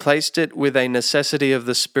we've replaced it with a necessity of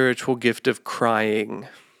the spiritual gift of crying.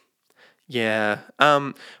 Yeah.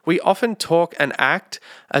 We often talk and act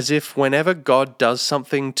as if whenever God does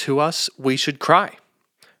something to us, we should cry.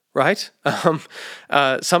 Right?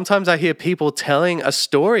 Sometimes I hear people telling a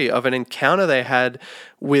story of an encounter they had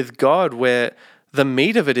with God where the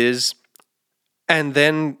meat of it is, and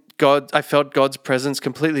then I felt God's presence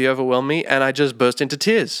completely overwhelm me and I just burst into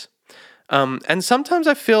tears. And sometimes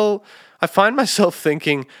I find myself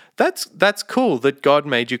thinking, that's cool that God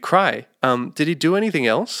made you cry. Did he do anything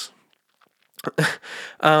else?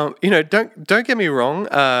 Don't get me wrong.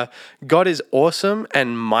 God is awesome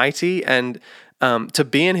and mighty, and to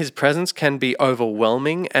be in his presence can be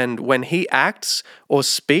overwhelming. And when he acts or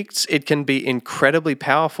speaks, it can be incredibly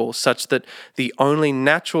powerful, such that the only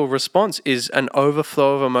natural response is an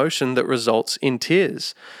overflow of emotion that results in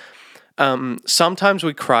tears. Sometimes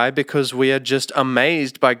we cry because we are just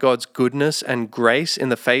amazed by God's goodness and grace in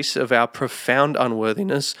the face of our profound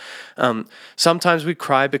unworthiness. Sometimes we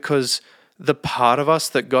cry because the part of us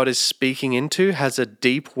that God is speaking into has a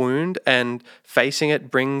deep wound, and facing it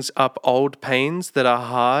brings up old pains that are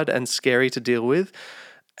hard and scary to deal with.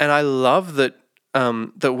 And I love that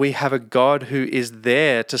we have a God who is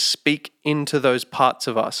there to speak into those parts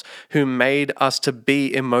of us, who made us to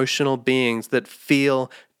be emotional beings that feel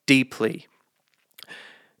deeply.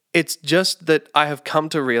 It's just that I have come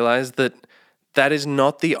to realize that is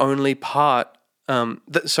not the only part,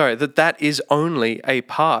 that is only a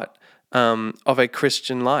part of a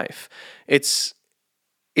Christian life. It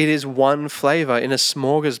is one flavor in a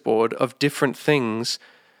smorgasbord of different things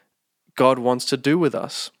God wants to do with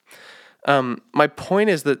us. My point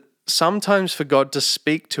is that sometimes for God to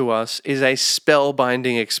speak to us is a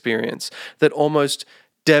spellbinding experience that almost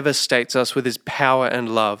devastates us with his power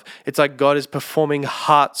and love. It's like God is performing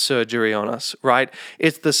heart surgery on us, right?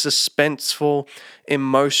 It's the suspenseful,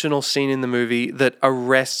 emotional scene in the movie that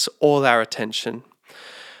arrests all our attention.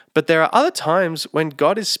 But there are other times when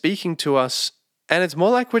God is speaking to us and it's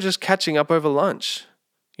more like we're just catching up over lunch,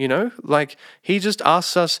 like he just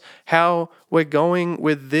asks us how we're going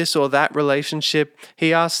with this or that relationship.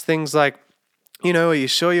 He asks things like, are you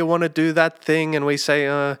sure you want to do that thing? And we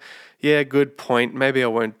say, yeah, good point. Maybe I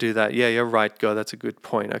won't do that. Yeah, you're right, God. That's a good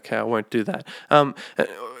point. Okay, I won't do that.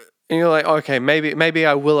 And you're like, okay, maybe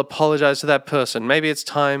I will apologize to that person. Maybe it's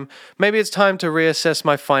time to reassess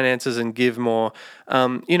my finances and give more.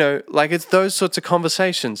 It's those sorts of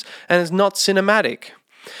conversations. And it's not cinematic.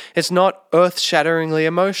 It's not earth-shatteringly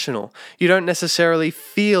emotional. You don't necessarily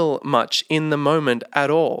feel much in the moment at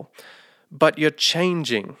all, but you're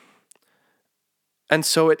changing. And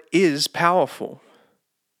so it is powerful,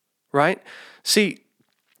 right? See,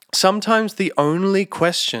 sometimes the only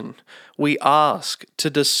question we ask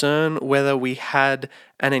to discern whether we had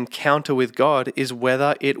an encounter with God is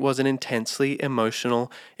whether it was an intensely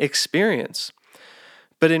emotional experience.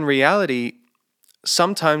 But in reality,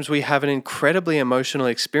 sometimes we have an incredibly emotional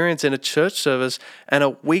experience in a church service, and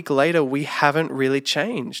a week later we haven't really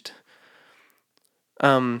changed.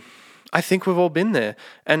 I think we've all been there.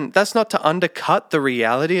 And that's not to undercut the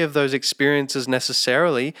reality of those experiences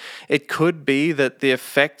necessarily. It could be that the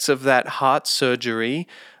effects of that heart surgery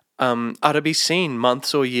are to be seen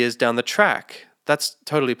months or years down the track. That's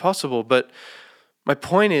totally possible. But My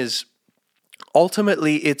point is,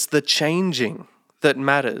 ultimately, it's the changing that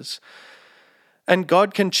matters. And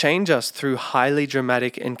God can change us through highly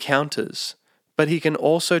dramatic encounters, but He can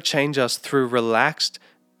also change us through relaxed,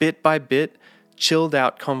 bit by bit, chilled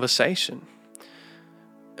out conversation.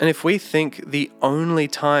 And if we think the only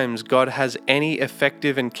times God has any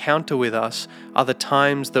effective encounter with us are the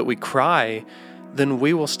times that we cry, then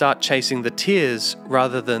we will start chasing the tears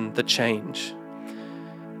rather than the change.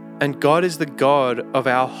 And God is the God of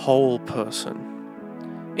our whole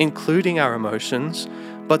person, including our emotions,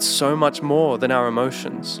 but so much more than our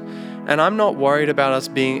emotions. And I'm not worried about us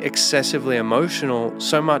being excessively emotional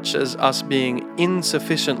so much as us being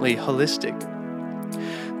insufficiently holistic.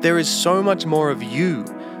 There is so much more of you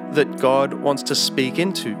that God wants to speak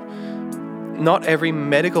into. Not every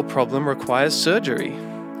medical problem requires surgery,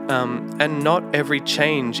 and not every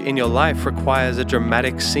change in your life requires a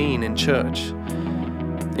dramatic scene in church.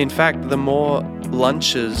 In fact, the more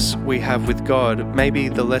lunches we have with God, maybe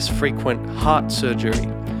the less frequent heart surgery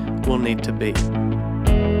will need to be.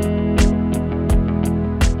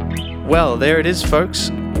 Well, there it is,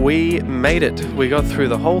 folks. We made it. We got through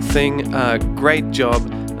the whole thing. Great job.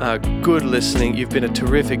 Good listening. You've been a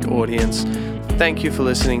terrific audience. Thank you for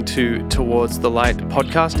listening to Towards the Light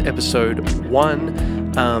podcast, episode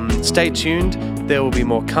 1. Stay tuned. There will be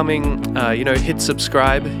more coming. Hit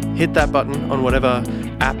subscribe. Hit that button on whatever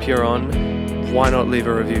app you're on. Why not leave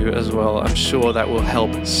a review as well? I'm sure that will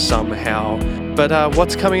help somehow. But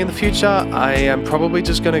what's coming in the future? I am probably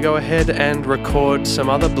just going to go ahead and record some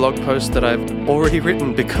other blog posts that I've already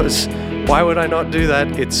written, because why would I not do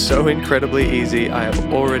that? It's so incredibly easy. I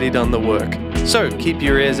have already done the work. So keep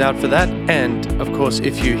your ears out for that. And of course,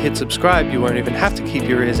 if you hit subscribe, you won't even have to keep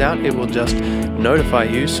your ears out. It will just notify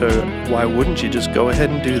you. So why wouldn't you just go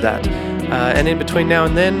ahead and do that? And in between now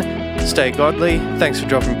and then, stay godly. Thanks for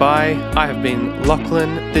dropping by. I have been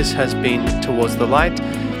Lachlan. This has been Towards the Light.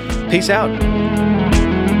 Peace out.